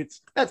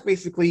Patriots, that's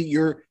basically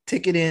your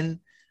ticket in.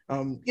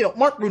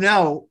 Mark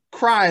Brunell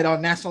cried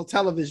on national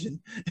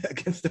television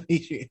against the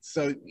Patriots.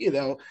 So,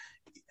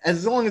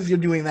 as long as you're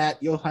doing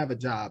that, you'll have a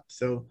job.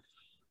 So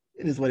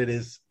it is what it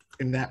is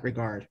in that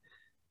regard.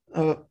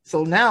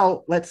 So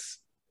now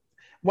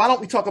why don't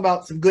we talk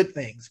about some good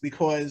things?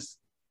 Because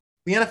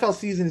the NFL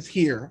season is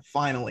here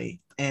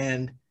finally,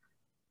 and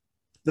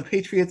the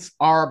Patriots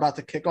are about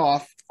to kick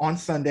off on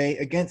Sunday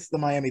against the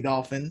Miami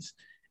Dolphins.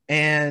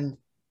 And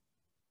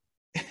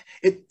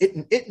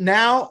it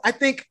now. I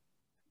think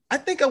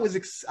I was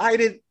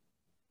excited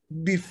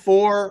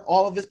before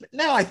all of this, but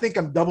now I think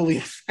I'm doubly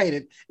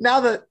excited. Now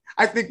that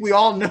I think we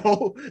all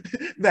know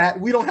that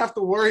we don't have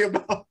to worry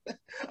about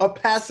a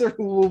passer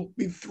who will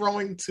be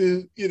throwing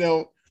to,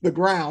 the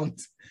ground.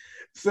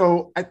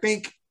 So I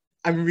think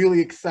I'm really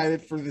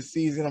excited for the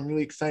season. I'm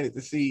really excited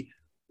to see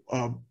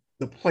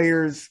the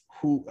players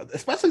who,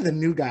 especially the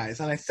new guys,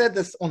 and I said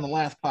this on the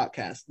last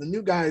podcast, the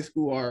new guys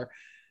who are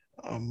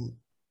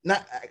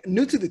not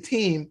new to the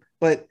team,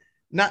 but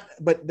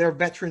they're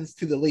veterans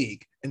to the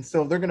league. And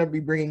so they're going to be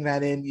bringing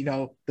that in,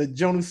 the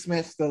Jonnu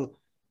Smiths,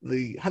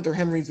 the Hunter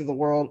Henrys of the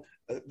world.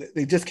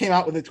 They just came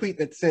out with a tweet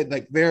that said,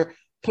 like, they're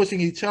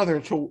pushing each other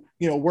to,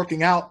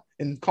 working out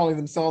and calling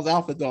themselves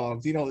alpha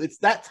dogs. It's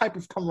that type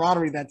of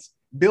camaraderie that's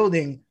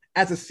building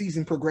as the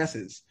season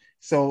progresses.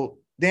 So,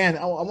 Dan,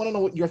 I want to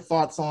know what your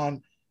thoughts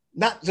on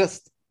not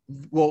just,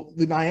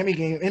 the Miami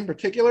game in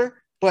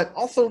particular, but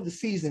also the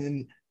season,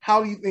 and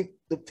how you think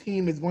the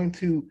team is going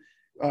to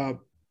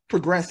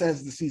progress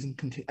as the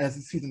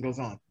season goes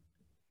on.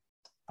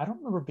 I don't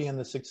remember being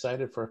this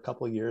excited for a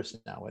couple of years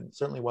now, and it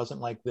certainly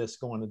wasn't like this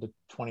going into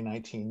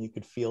 2019. You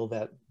could feel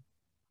that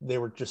they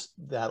were just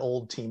that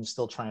old team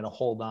still trying to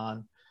hold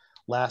on.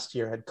 Last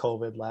year had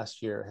COVID.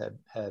 Last year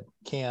had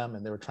Cam,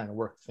 and they were trying to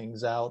work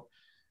things out.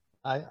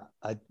 I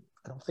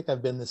don't think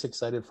I've been this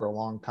excited for a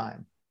long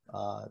time.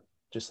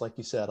 Just like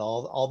you said,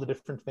 all the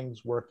different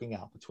things working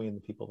out between the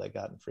people they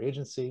got in free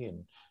agency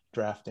and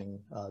drafting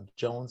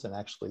Jones and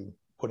actually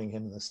putting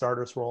him in the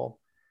starter's role.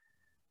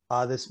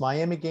 This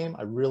Miami game,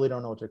 I really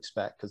don't know what to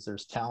expect because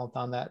there's talent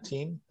on that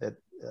team. That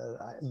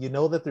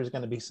that there's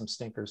going to be some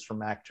stinkers from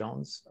Mac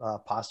Jones,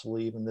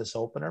 possibly even this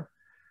opener.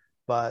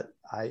 But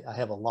I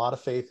have a lot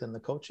of faith in the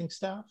coaching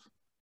staff.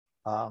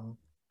 And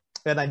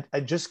I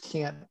just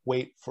can't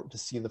wait to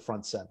see the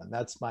front seven.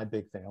 That's my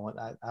big thing.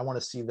 I want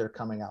to see their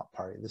coming out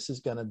party. This is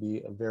going to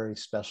be a very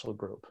special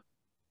group.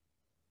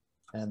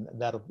 And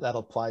that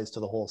applies to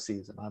the whole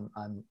season.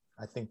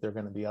 I think they're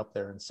going to be up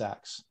there in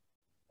sacks.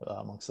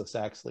 Amongst the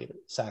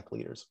sack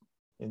leaders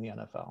in the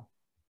NFL.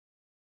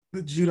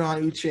 The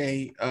Judon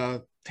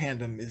Uche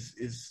tandem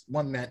is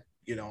one that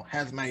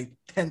has my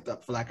tent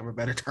up, for lack of a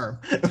better term.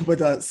 But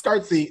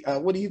Scartzy,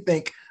 what do you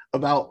think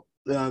about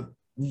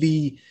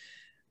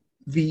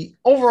the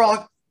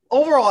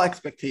overall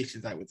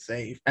expectations? I would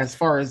say, as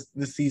far as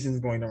the season's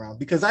going around,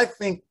 because I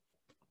think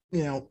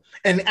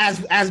and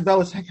as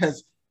Belichick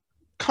has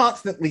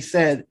constantly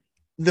said,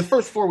 the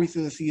first 4 weeks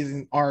of the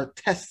season are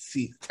test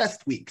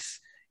weeks.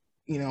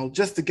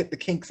 Just to get the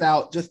kinks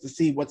out, just to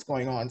see what's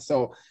going on.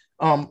 So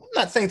I'm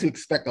not saying to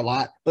expect a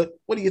lot, but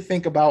what do you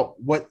think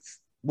about what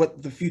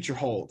the future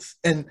holds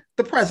and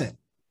the present?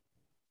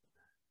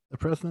 The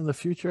present and the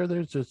future,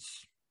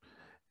 it's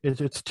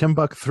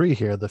Timbuk 3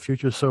 here. The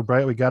future's so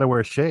bright, we got to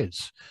wear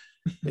shades.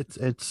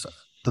 It's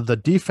the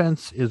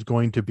defense is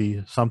going to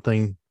be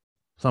something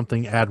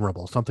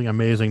admirable, something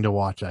amazing to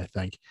watch, I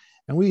think.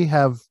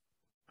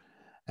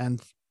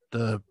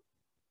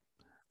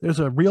 There's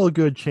a real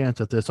good chance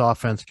that this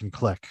offense can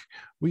click.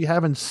 We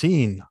haven't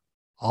seen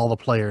all the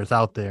players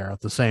out there at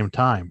the same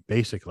time,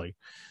 basically.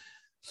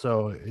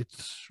 So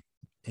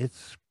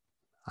it's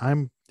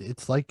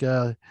like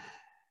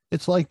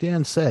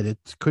Dan said, it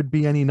could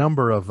be any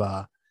number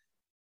of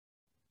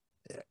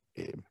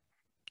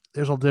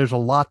there's a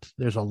lot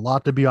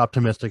to be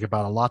optimistic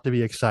about, a lot to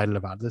be excited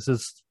about. This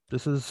is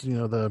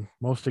the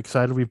most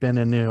excited we've been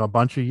in a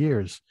bunch of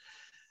years,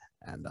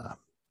 and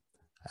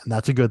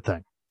that's a good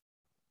thing.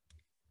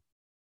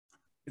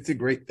 It's a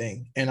great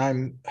thing. And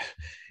I'm,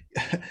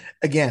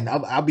 again,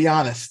 I'll be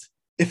honest.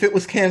 If it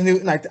was Cam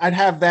Newton, I'd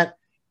have that,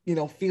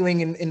 feeling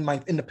in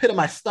the pit of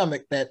my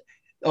stomach that,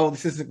 oh,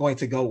 this isn't going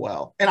to go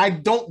well. And I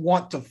didn't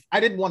want to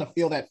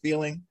feel that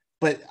feeling,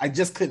 but I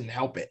just couldn't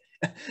help it.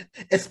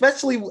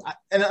 Especially,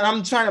 and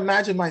I'm trying to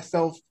imagine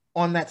myself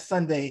on that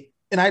Sunday,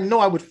 and I know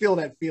I would feel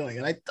that feeling.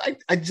 And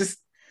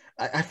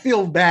I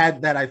feel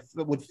bad that I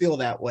would feel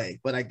that way,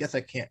 but I guess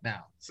I can't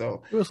now.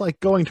 So it was like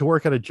going to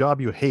work at a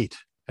job you hate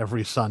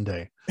every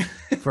Sunday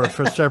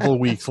for several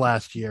weeks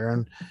last year.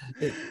 And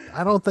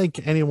I don't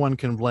think anyone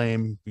can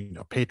blame,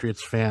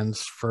 Patriots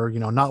fans for,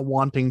 not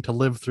wanting to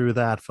live through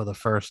that for the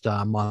first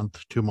 2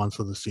 months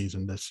of the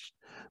season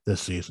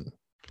this season.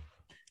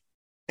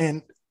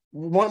 And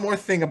one more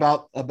thing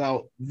about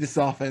this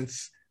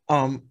offense.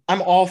 I'm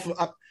on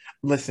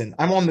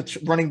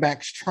the running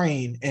backs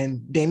train,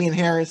 and Damian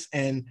Harris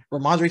and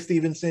Ramondre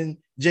Stevenson,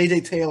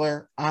 JJ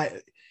Taylor,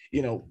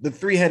 the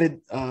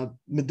three-headed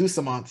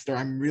Medusa monster.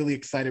 I'm really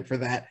excited for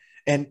that.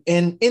 And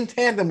in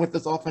tandem with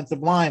this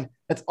offensive line,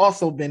 that's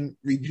also been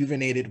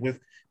rejuvenated with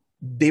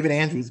David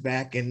Andrews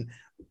back and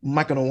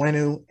Michael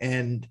Onwenu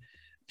and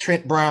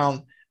Trent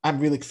Brown. I'm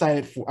really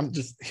excited for.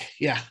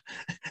 You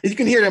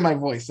can hear it in my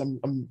voice.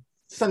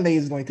 Sunday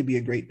is going to be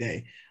a great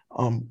day.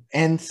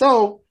 And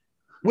so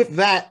with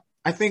that,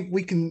 I think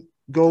we can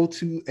go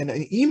to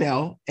an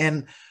email.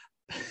 And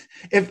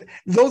if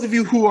those of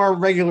you who are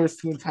regulars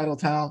to Entitled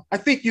Town, I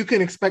think you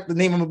can expect the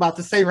name I'm about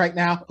to say right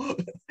now.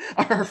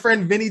 Our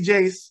friend Vinny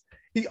Jace,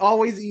 he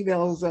always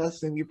emails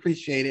us, and we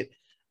appreciate it.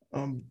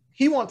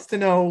 He wants to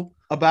know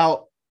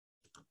about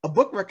a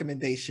book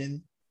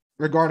recommendation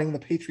regarding the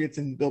Patriots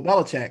and Bill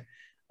Belichick.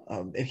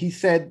 And he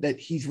said that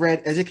he's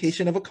read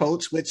Education of a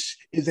Coach, which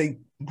is a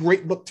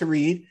great book to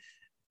read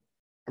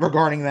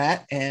regarding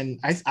that. And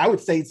I would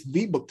say it's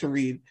the book to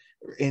read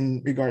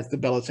in regards to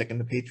Belichick and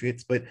the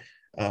Patriots. But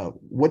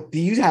what do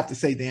you have to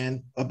say,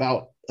 Dan,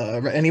 about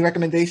any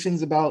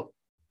recommendations about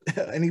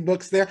any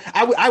books there?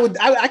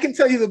 I can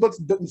tell you the books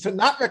to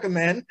not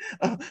recommend.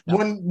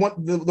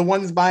 The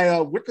ones by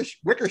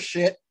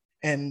Wickershit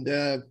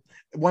and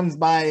ones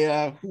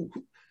by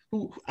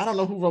who I don't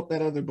know who wrote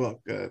that other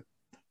book.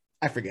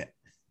 I forget.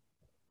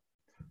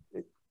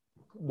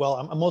 Well,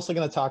 I'm mostly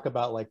going to talk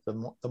about like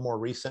the more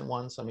recent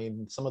ones. I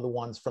mean, some of the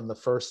ones from the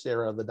first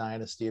era of the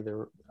dynasty.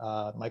 There,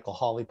 Michael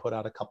Hawley put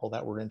out a couple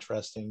that were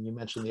interesting. You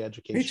mentioned the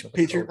Education of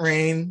Patriot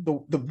Reign,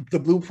 the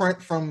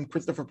blueprint from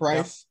Christopher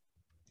Price.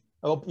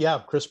 Yeah. Oh yeah,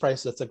 Chris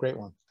Price. That's a great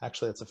one.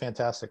 Actually, that's a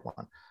fantastic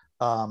one.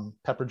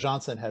 Pepper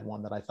Johnson had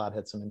one that I thought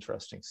had some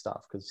interesting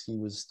stuff because he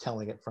was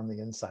telling it from the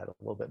inside a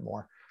little bit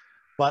more.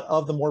 But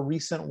of the more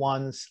recent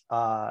ones,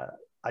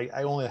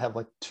 I only have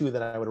like two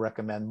that I would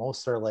recommend.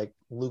 Most are like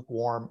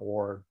lukewarm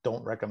or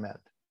don't recommend,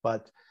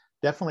 but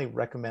definitely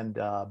recommend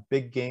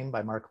Big Game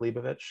by Mark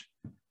Leibovich.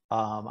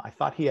 I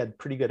thought he had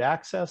pretty good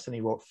access and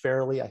he wrote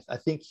fairly. I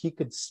think he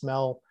could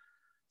smell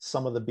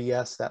some of the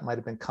BS that might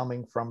have been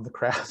coming from the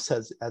crafts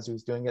as he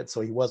was doing it.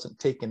 So he wasn't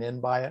taken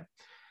in by it.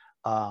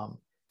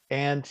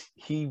 And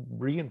he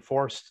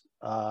reinforced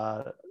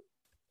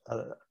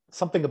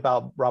something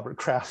about Robert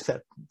Kraft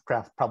that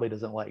Kraft probably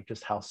doesn't like,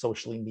 just how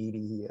socially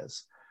needy he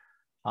is.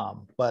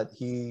 But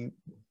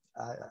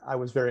I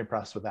was very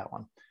impressed with that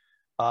one.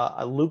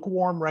 A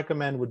lukewarm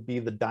recommend would be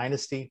The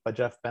Dynasty by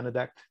Jeff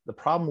Benedict. The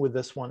problem with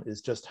this one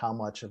is just how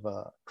much of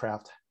a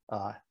Kraft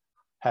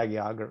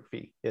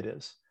hagiography it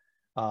is.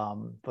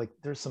 Like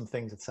there's some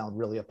things that sound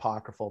really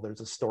apocryphal.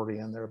 There's a story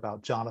in there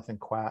about Jonathan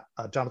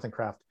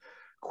Kraft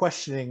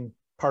questioning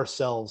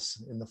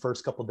Parcells in the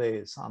first couple of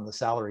days on the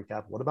salary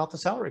cap. What about the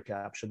salary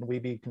cap? Shouldn't we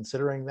be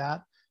considering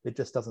that? It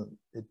just doesn't.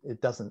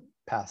 It doesn't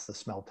pass the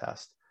smell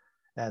test.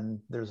 And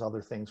there's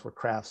other things where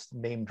Kraft's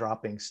name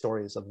dropping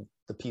stories of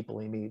the people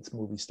he meets,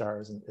 movie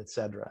stars, and et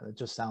cetera. And it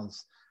just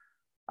sounds,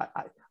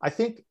 I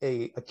think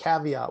a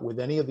caveat with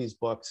any of these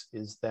books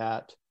is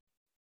that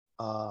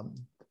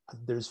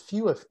there's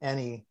few, if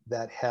any,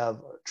 that have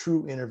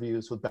true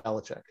interviews with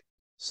Belichick.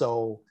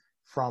 So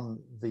from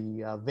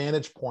the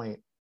vantage point,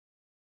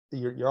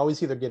 you're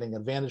always either getting a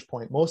vantage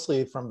point,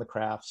 mostly from the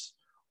Krafts,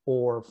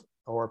 or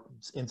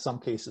in some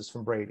cases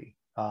from Brady.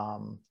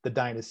 The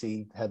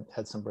Dynasty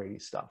had some Brady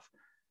stuff.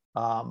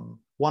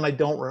 One I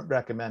don't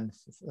recommend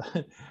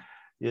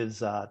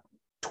is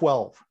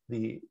 12,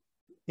 the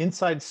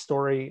inside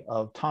story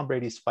of Tom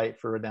Brady's fight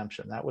for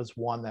redemption. That was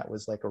one that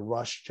was like a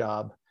rush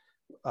job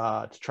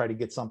to try to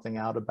get something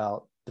out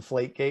about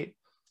Deflategate.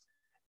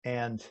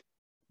 And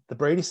the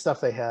Brady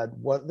stuff they had,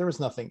 there was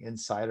nothing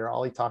insider.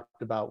 All he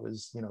talked about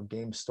was,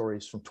 game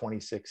stories from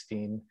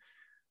 2016.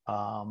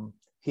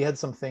 He had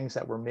some things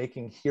that were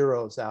making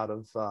heroes out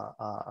of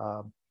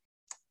the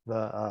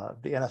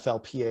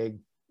NFLPA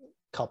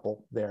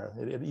couple there.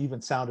 It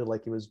even sounded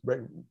like it was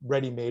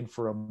ready-made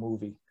for a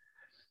movie.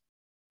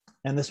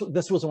 And this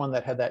was the one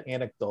that had that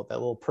anecdote, that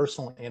little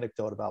personal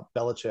anecdote about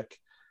Belichick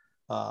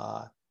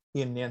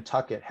in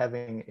Nantucket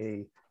having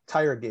a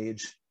tire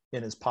gauge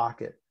in his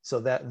pocket, so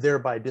that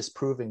thereby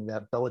disproving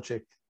that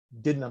Belichick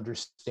didn't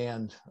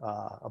understand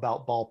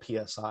about ball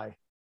PSI.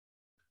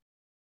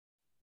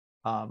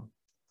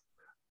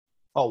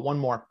 One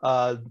more.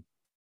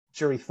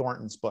 Jerry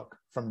Thornton's book,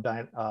 From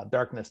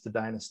Darkness to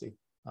Dynasty.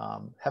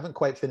 Haven't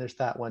quite finished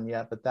that one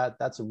yet, but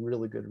that's a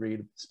really good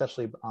read,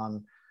 especially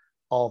on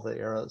all the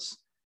eras,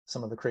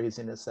 some of the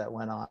craziness that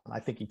went on. I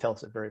think he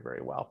tells it very,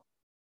 very well.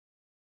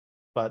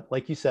 But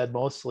like you said,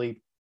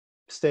 mostly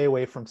stay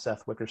away from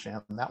Seth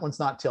Wickersham. That one's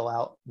not till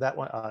out. That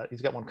one,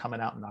 he's got one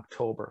coming out in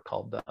October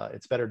called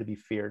It's Better to Be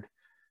Feared.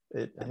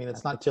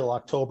 It's not till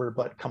October,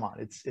 but come on,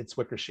 it's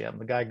Wickersham.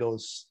 The guy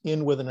goes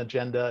in with an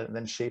agenda and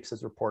then shapes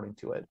his reporting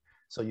to it.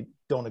 So you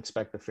don't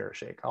expect a fair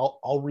shake.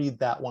 I'll read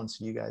that one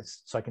so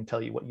I can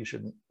tell you what you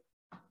shouldn't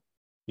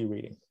be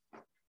reading.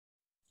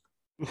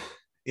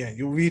 Yeah,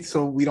 you'll read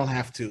so we don't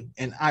have to,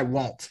 and I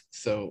won't.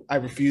 So I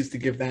refuse to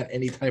give that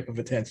any type of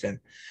attention.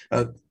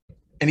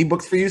 Any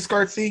books for you,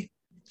 Scartzy?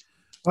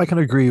 I can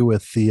agree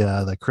with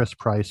the Chris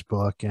Price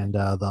book and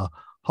the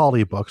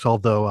Hawley books,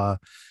 although a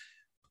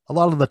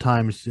lot of the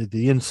times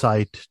the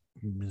insight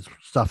is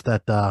stuff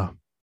that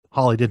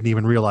Hawley didn't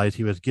even realize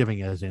he was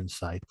giving as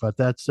insight. But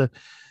that's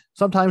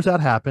sometimes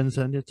that happens,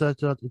 and it's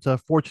a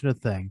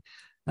fortunate thing.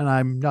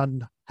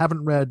 And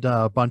haven't read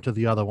a bunch of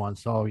the other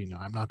ones, so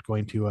I'm not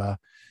going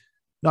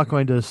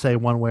to say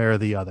one way or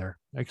the other,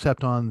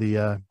 except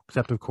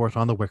of course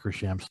on the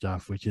Wickersham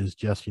stuff, which is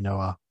just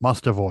a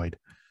must avoid.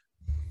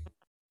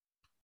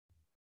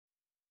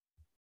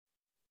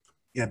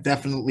 Yeah,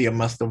 definitely a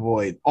must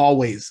avoid.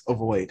 Always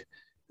avoid.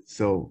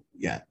 So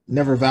yeah,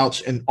 never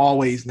vouch, and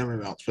always never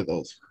vouch for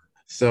those.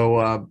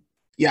 So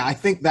yeah, I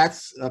think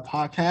that's a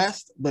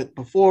podcast. But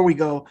before we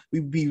go,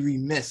 we'd be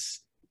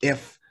remiss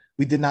if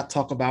we did not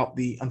talk about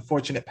the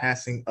unfortunate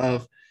passing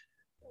of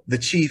the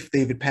Chief,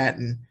 David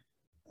Patton,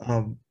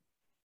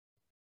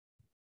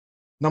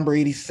 number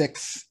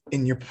 86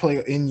 in your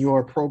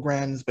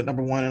programs, but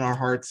number 1 in our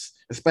hearts,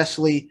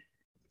 especially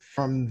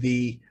from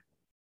the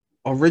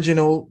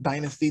original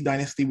Dynasty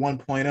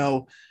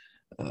 1.0.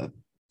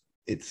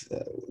 It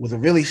was a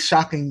really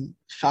shocking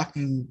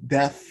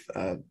death,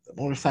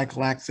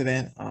 motorcycle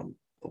accident.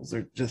 Those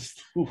are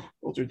just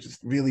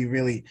really,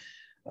 really,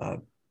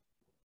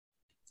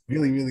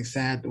 really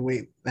sad the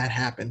way that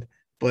happened.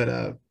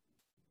 But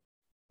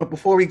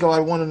before we go, I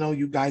want to know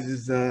you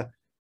guys'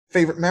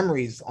 favorite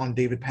memories on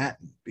David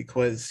Patton,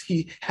 because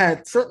he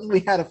certainly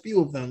had a few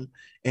of them,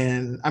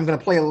 and I'm going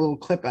to play a little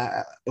clip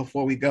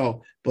before we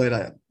go.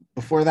 But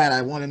before that,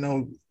 I want to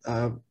know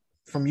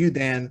from you,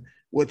 Dan,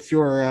 what's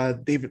your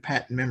David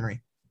Patton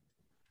memory?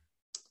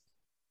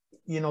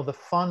 You know, the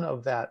fun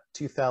of that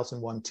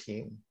 2001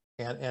 team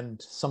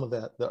and some of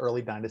the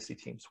early Dynasty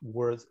teams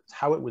was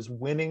how it was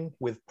winning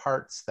with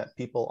parts that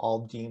people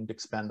all deemed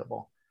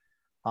expendable.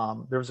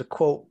 There was a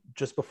quote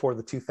just before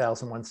the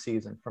 2001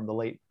 season from the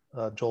late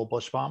Joel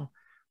Bushbaum,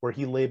 where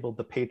he labeled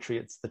the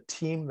Patriots the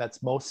team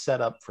that's most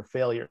set up for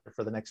failure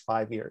for the next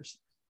 5 years.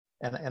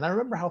 And I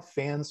remember how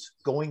fans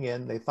going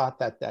in, they thought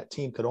that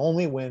team could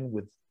only win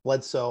with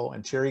Bledsoe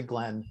and Terry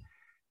Glenn,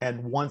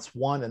 and once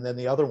one and then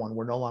the other one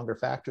were no longer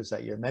factors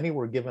that year. Many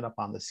were given up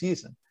on the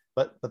season,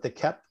 but they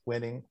kept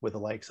winning with the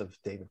likes of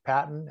David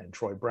Patton and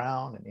Troy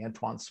Brown and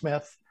Antoine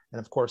Smith, and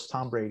of course,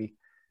 Tom Brady.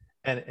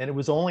 And it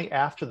was only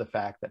after the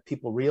fact that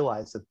people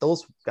realized that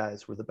those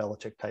guys were the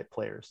Belichick type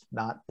players,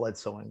 not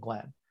Bledsoe and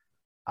Glenn.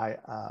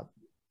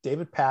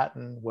 David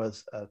Patton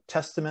was a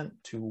testament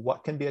to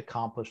what can be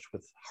accomplished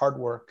with hard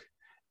work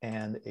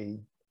and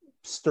a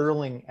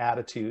sterling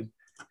attitude.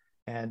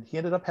 And he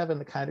ended up having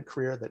the kind of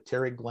career that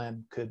Terry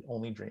Glenn could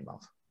only dream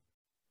of.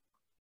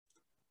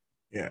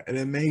 Yeah, an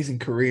amazing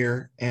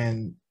career.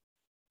 And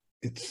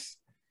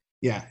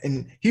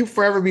and he'll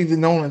forever be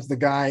known as the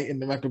guy in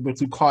the record books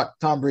who caught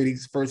Tom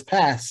Brady's first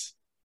pass.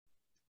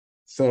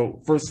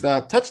 So first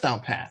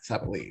touchdown pass, I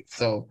believe.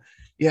 So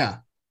yeah.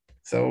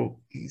 So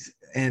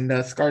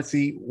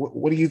Scarcy, what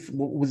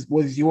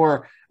was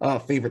your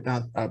favorite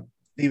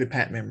David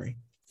Patton memory?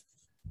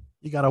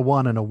 You got a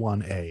 1 and a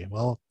 1A.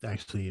 Well,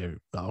 actually,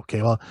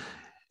 okay. Well,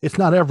 it's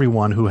not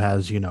everyone who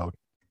has,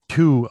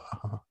 two.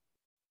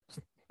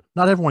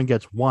 Not everyone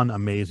gets one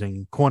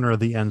amazing corner of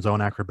the end zone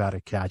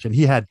acrobatic catch, and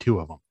he had 2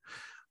 of them.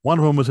 One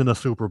of them was in the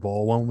Super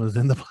Bowl. One was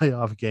in the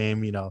playoff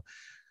game.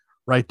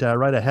 Right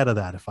ahead of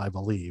that, if I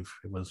believe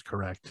it was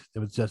correct. It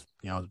was just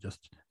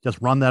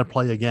run that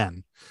play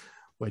again,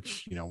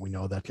 which we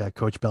know that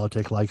Coach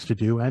Belichick likes to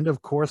do, and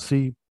of course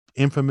the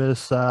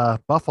infamous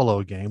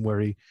Buffalo game where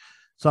he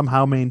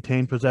somehow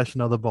maintained possession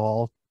of the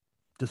ball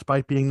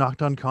despite being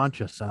knocked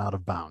unconscious and out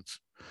of bounds.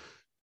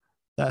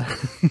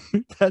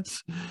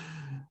 That's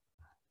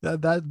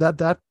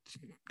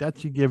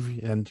you give,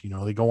 and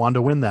they go on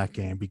to win that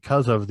game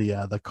because of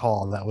the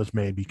call that was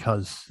made,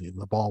 because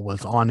the ball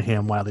was on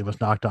him while he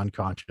was knocked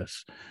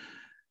unconscious.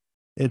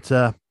 It's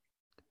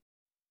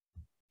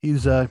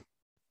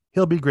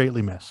he'll be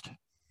greatly missed.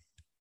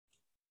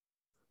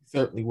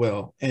 Certainly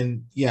will.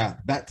 And yeah,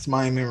 that's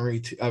my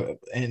memory too.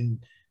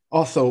 And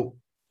also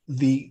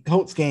the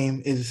Colts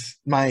game is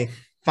my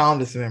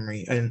fondest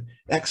memory. And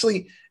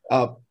actually,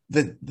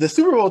 the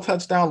Super Bowl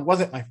touchdown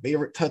wasn't my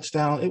favorite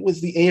touchdown. It was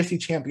the AFC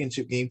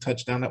Championship game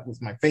touchdown that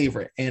was my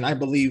favorite. And I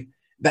believe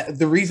that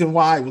the reason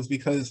why was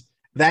because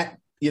that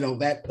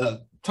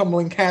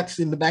tumbling catch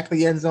in the back of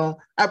the end zone,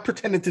 I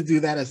pretended to do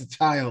that as a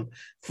child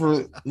for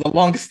the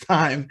longest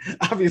time.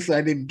 Obviously,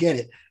 I didn't get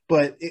it,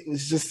 but it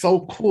was just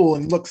so cool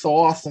and looked so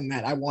awesome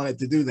that I wanted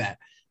to do that.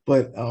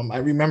 But I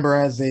remember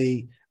I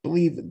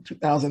believe in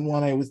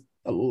 2001, I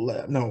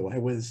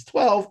was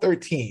 12,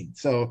 13.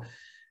 So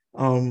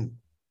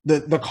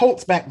the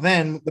Colts back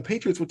then, the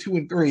Patriots were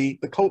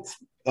 2-3. The Colts,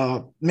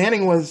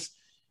 Manning was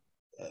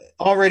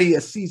already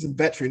a seasoned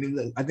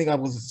veteran. I think I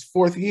was his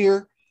 4th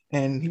year,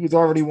 and he was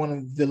already one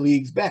of the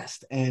league's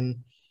best. And,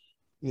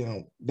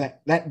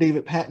 that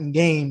David Patton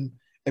game,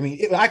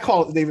 I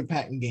call it the David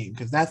Patton game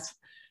because that's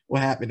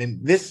what happened.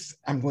 And this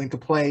I'm going to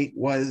play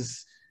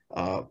was,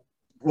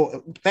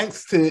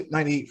 thanks to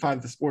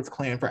 98.5 The Sports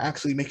Clan for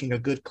actually making a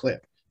good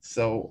clip.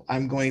 So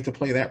I'm going to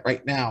play that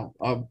right now.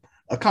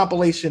 A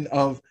compilation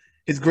of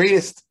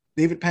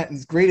David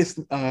Patton's greatest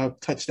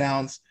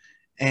touchdowns,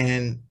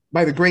 and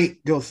by the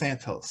great Gil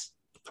Santos.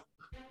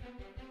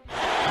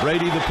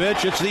 Brady the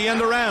pitch, it's the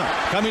end around.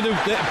 Coming to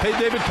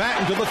David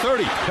Patton to the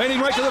 30.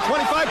 Painting right to the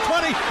 25,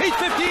 20, 8,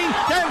 15,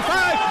 10,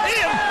 5,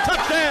 in,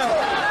 touchdown!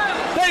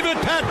 David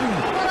Patton,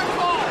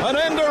 an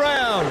end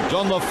around. yards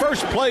on the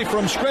first play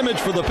from scrimmage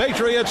for the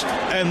Patriots,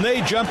 and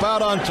they jump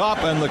out on top,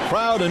 and the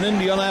crowd in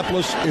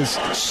Indianapolis is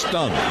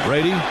stunned.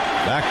 Brady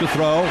back to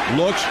throw,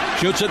 looks,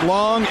 shoots it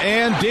long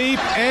and deep,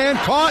 and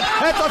caught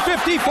at the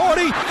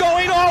 50-40,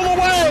 going all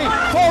the way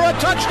for a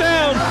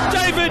touchdown.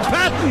 David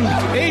Patton,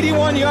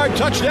 81-yard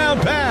touchdown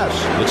pass.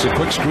 It's a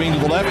quick screen to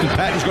the left, and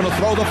Patton's going to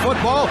throw the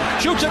football,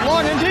 shoots it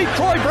long and deep.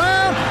 Troy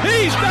Brown,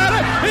 he's got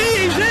it,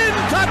 he's in,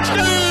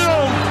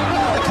 touchdown.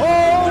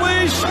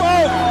 Holy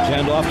smoke!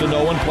 Handoff to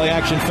no one, play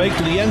action fake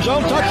to the end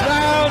zone,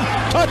 touchdown!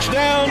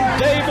 Touchdown,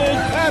 David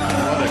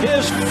Patton,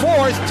 his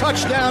 4th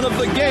touchdown of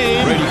the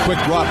game. Brady quick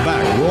drop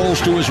back,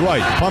 rolls to his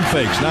right, pump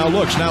fakes, now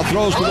looks, now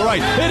throws to the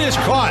right. It is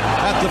caught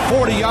at the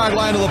 40-yard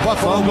line of the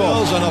Buffalo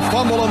Bills, and a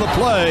fumble on the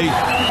play.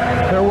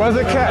 There was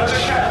a catch.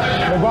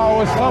 The ball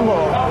was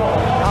fumbled.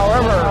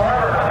 However,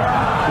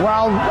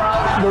 while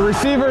the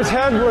receiver's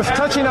head was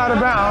touching out of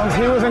bounds,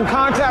 he was in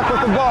contact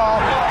with the ball,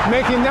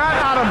 making that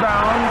out of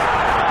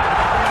bounds.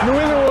 New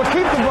England will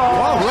keep the ball.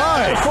 All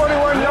right.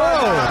 41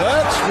 yards.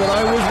 That's what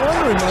I was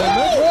wondering.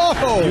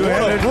 Whoa,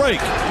 what a break.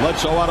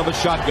 Bledsoe out of a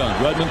shotgun.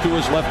 Redmond to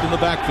his left in the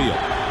backfield.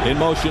 In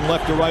motion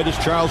left to right is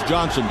Charles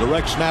Johnson.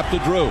 Direct snap to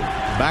Drew.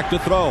 Back to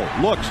throw.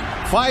 Looks.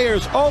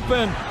 Fires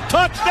open.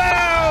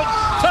 Touchdown!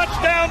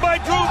 Touchdown by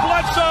Drew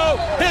Bledsoe.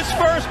 His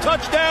first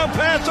touchdown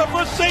pass of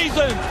the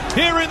season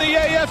here in the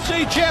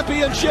AFC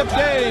Championship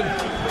game.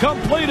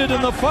 Completed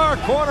in the far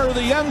corner of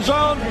the end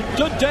zone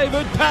to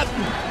David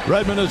Patton.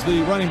 Redmond is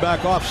the running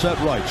back, offset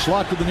right.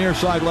 Slot to the near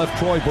side left,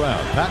 Troy Brown.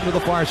 Patton to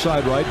the far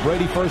side right.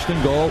 Brady first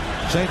and goal.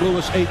 St.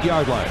 Louis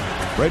 8-yard line.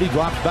 Brady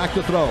drops back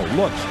to throw.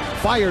 Looks.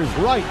 Fires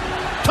right.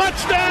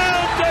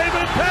 Touchdown,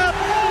 David Patton!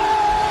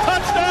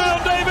 Touchdown,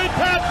 David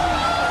Patton!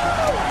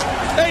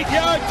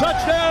 8-yard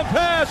touchdown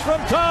pass from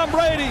Tom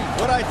Brady.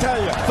 What'd I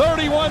tell you?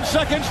 31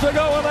 seconds to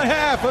go in the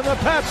half, and the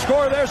Pats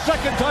score their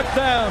second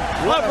touchdown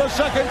of the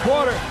second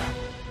quarter.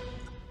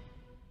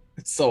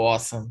 It's so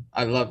awesome.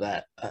 I love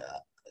that.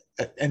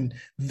 And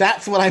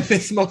that's what I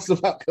miss most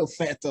about Bill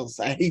Santos.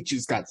 I hate you,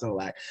 Scott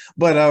Solak.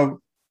 But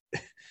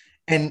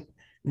and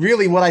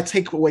really what I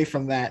take away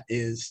from that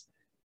is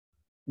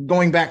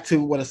going back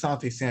to what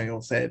Asante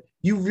Samuel said.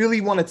 You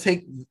really want to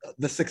take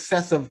the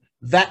success of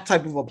that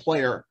type of a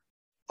player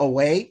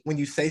away when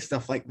you say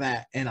stuff like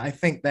that. And I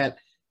think that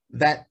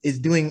that is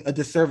doing a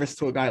disservice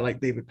to a guy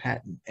like David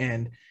Patton.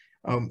 And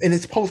in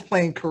his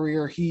post-playing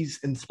career, he's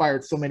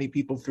inspired so many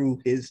people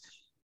through his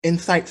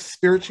insights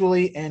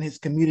spiritually and his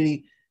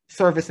community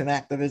service and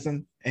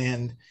activism.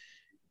 And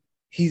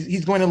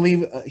he's going to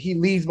leave, he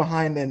leaves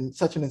behind in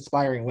such an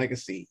inspiring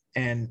legacy.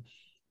 And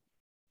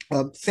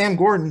Sam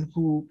Gordon,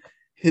 who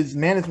his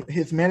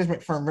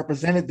management firm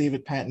represented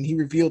David Patton, he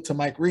revealed to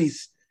Mike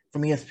Reese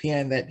from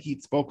ESPN that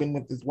he'd spoken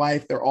with his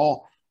wife. They're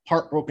all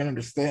heartbroken,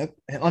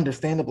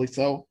 understandably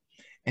so.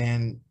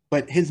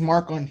 But his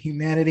mark on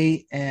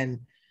humanity and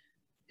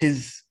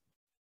his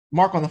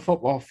mark on the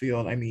football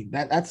field, I mean,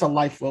 that's a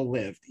life well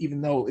lived.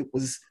 Even though it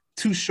was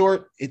too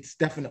short, it's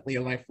definitely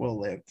a life well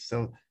lived.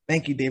 So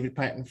thank you, David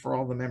Patton, for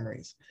all the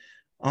memories.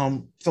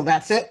 So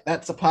that's it.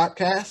 That's a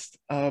podcast.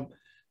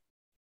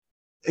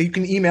 You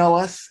can email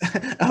us,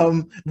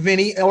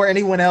 Vinny or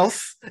anyone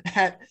else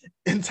at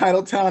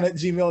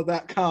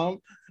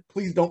entitledtown@gmail.com.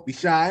 Please don't be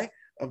shy.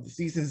 The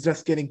season's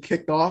just getting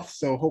kicked off,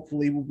 so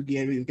hopefully we'll be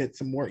able to get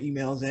some more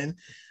emails in.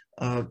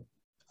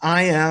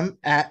 I am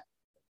at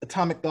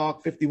Atomic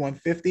Dog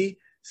 5150.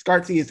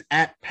 Scarty is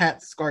at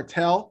Pat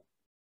Scartel.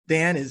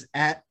 Dan is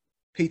at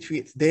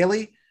Patriots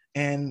Daily,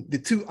 and the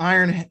two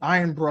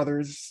Iron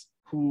brothers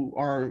who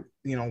are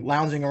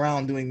lounging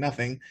around doing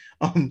nothing.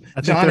 I think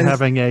they're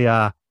having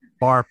a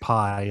bar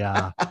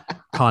pie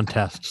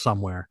contest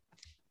somewhere.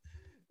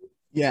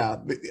 Yeah,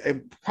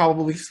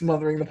 probably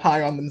smothering the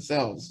pie on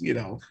themselves.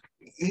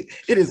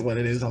 It is what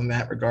it is on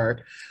that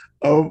regard.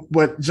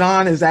 But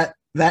John is at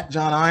that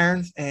John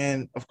Irons,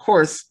 and of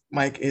course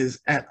Mike is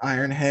at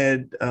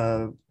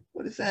Ironhead.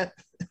 What is that?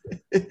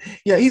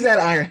 Yeah, he's at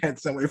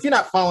Ironhead somewhere. If you're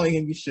not following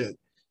him, you should.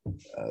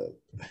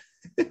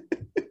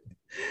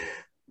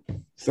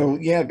 So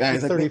yeah,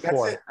 guys, I think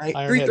that's it, right?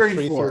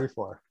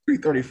 334.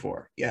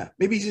 334. Yeah,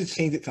 maybe you should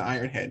change it to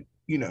Ironhead.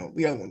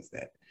 The other one's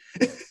dead.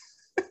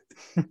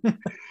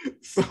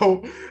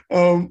 So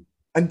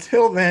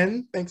until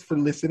then, thanks for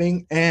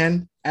listening.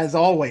 And as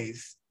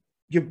always,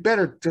 you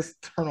better just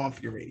turn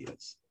off your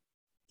radios.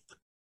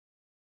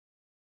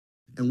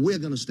 And we're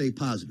going to stay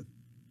positive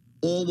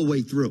all the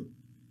way through.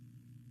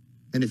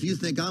 And if you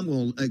think I'm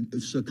going to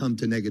succumb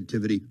to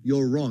negativity,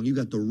 you're wrong. You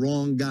got the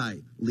wrong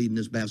guy leading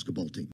this basketball team.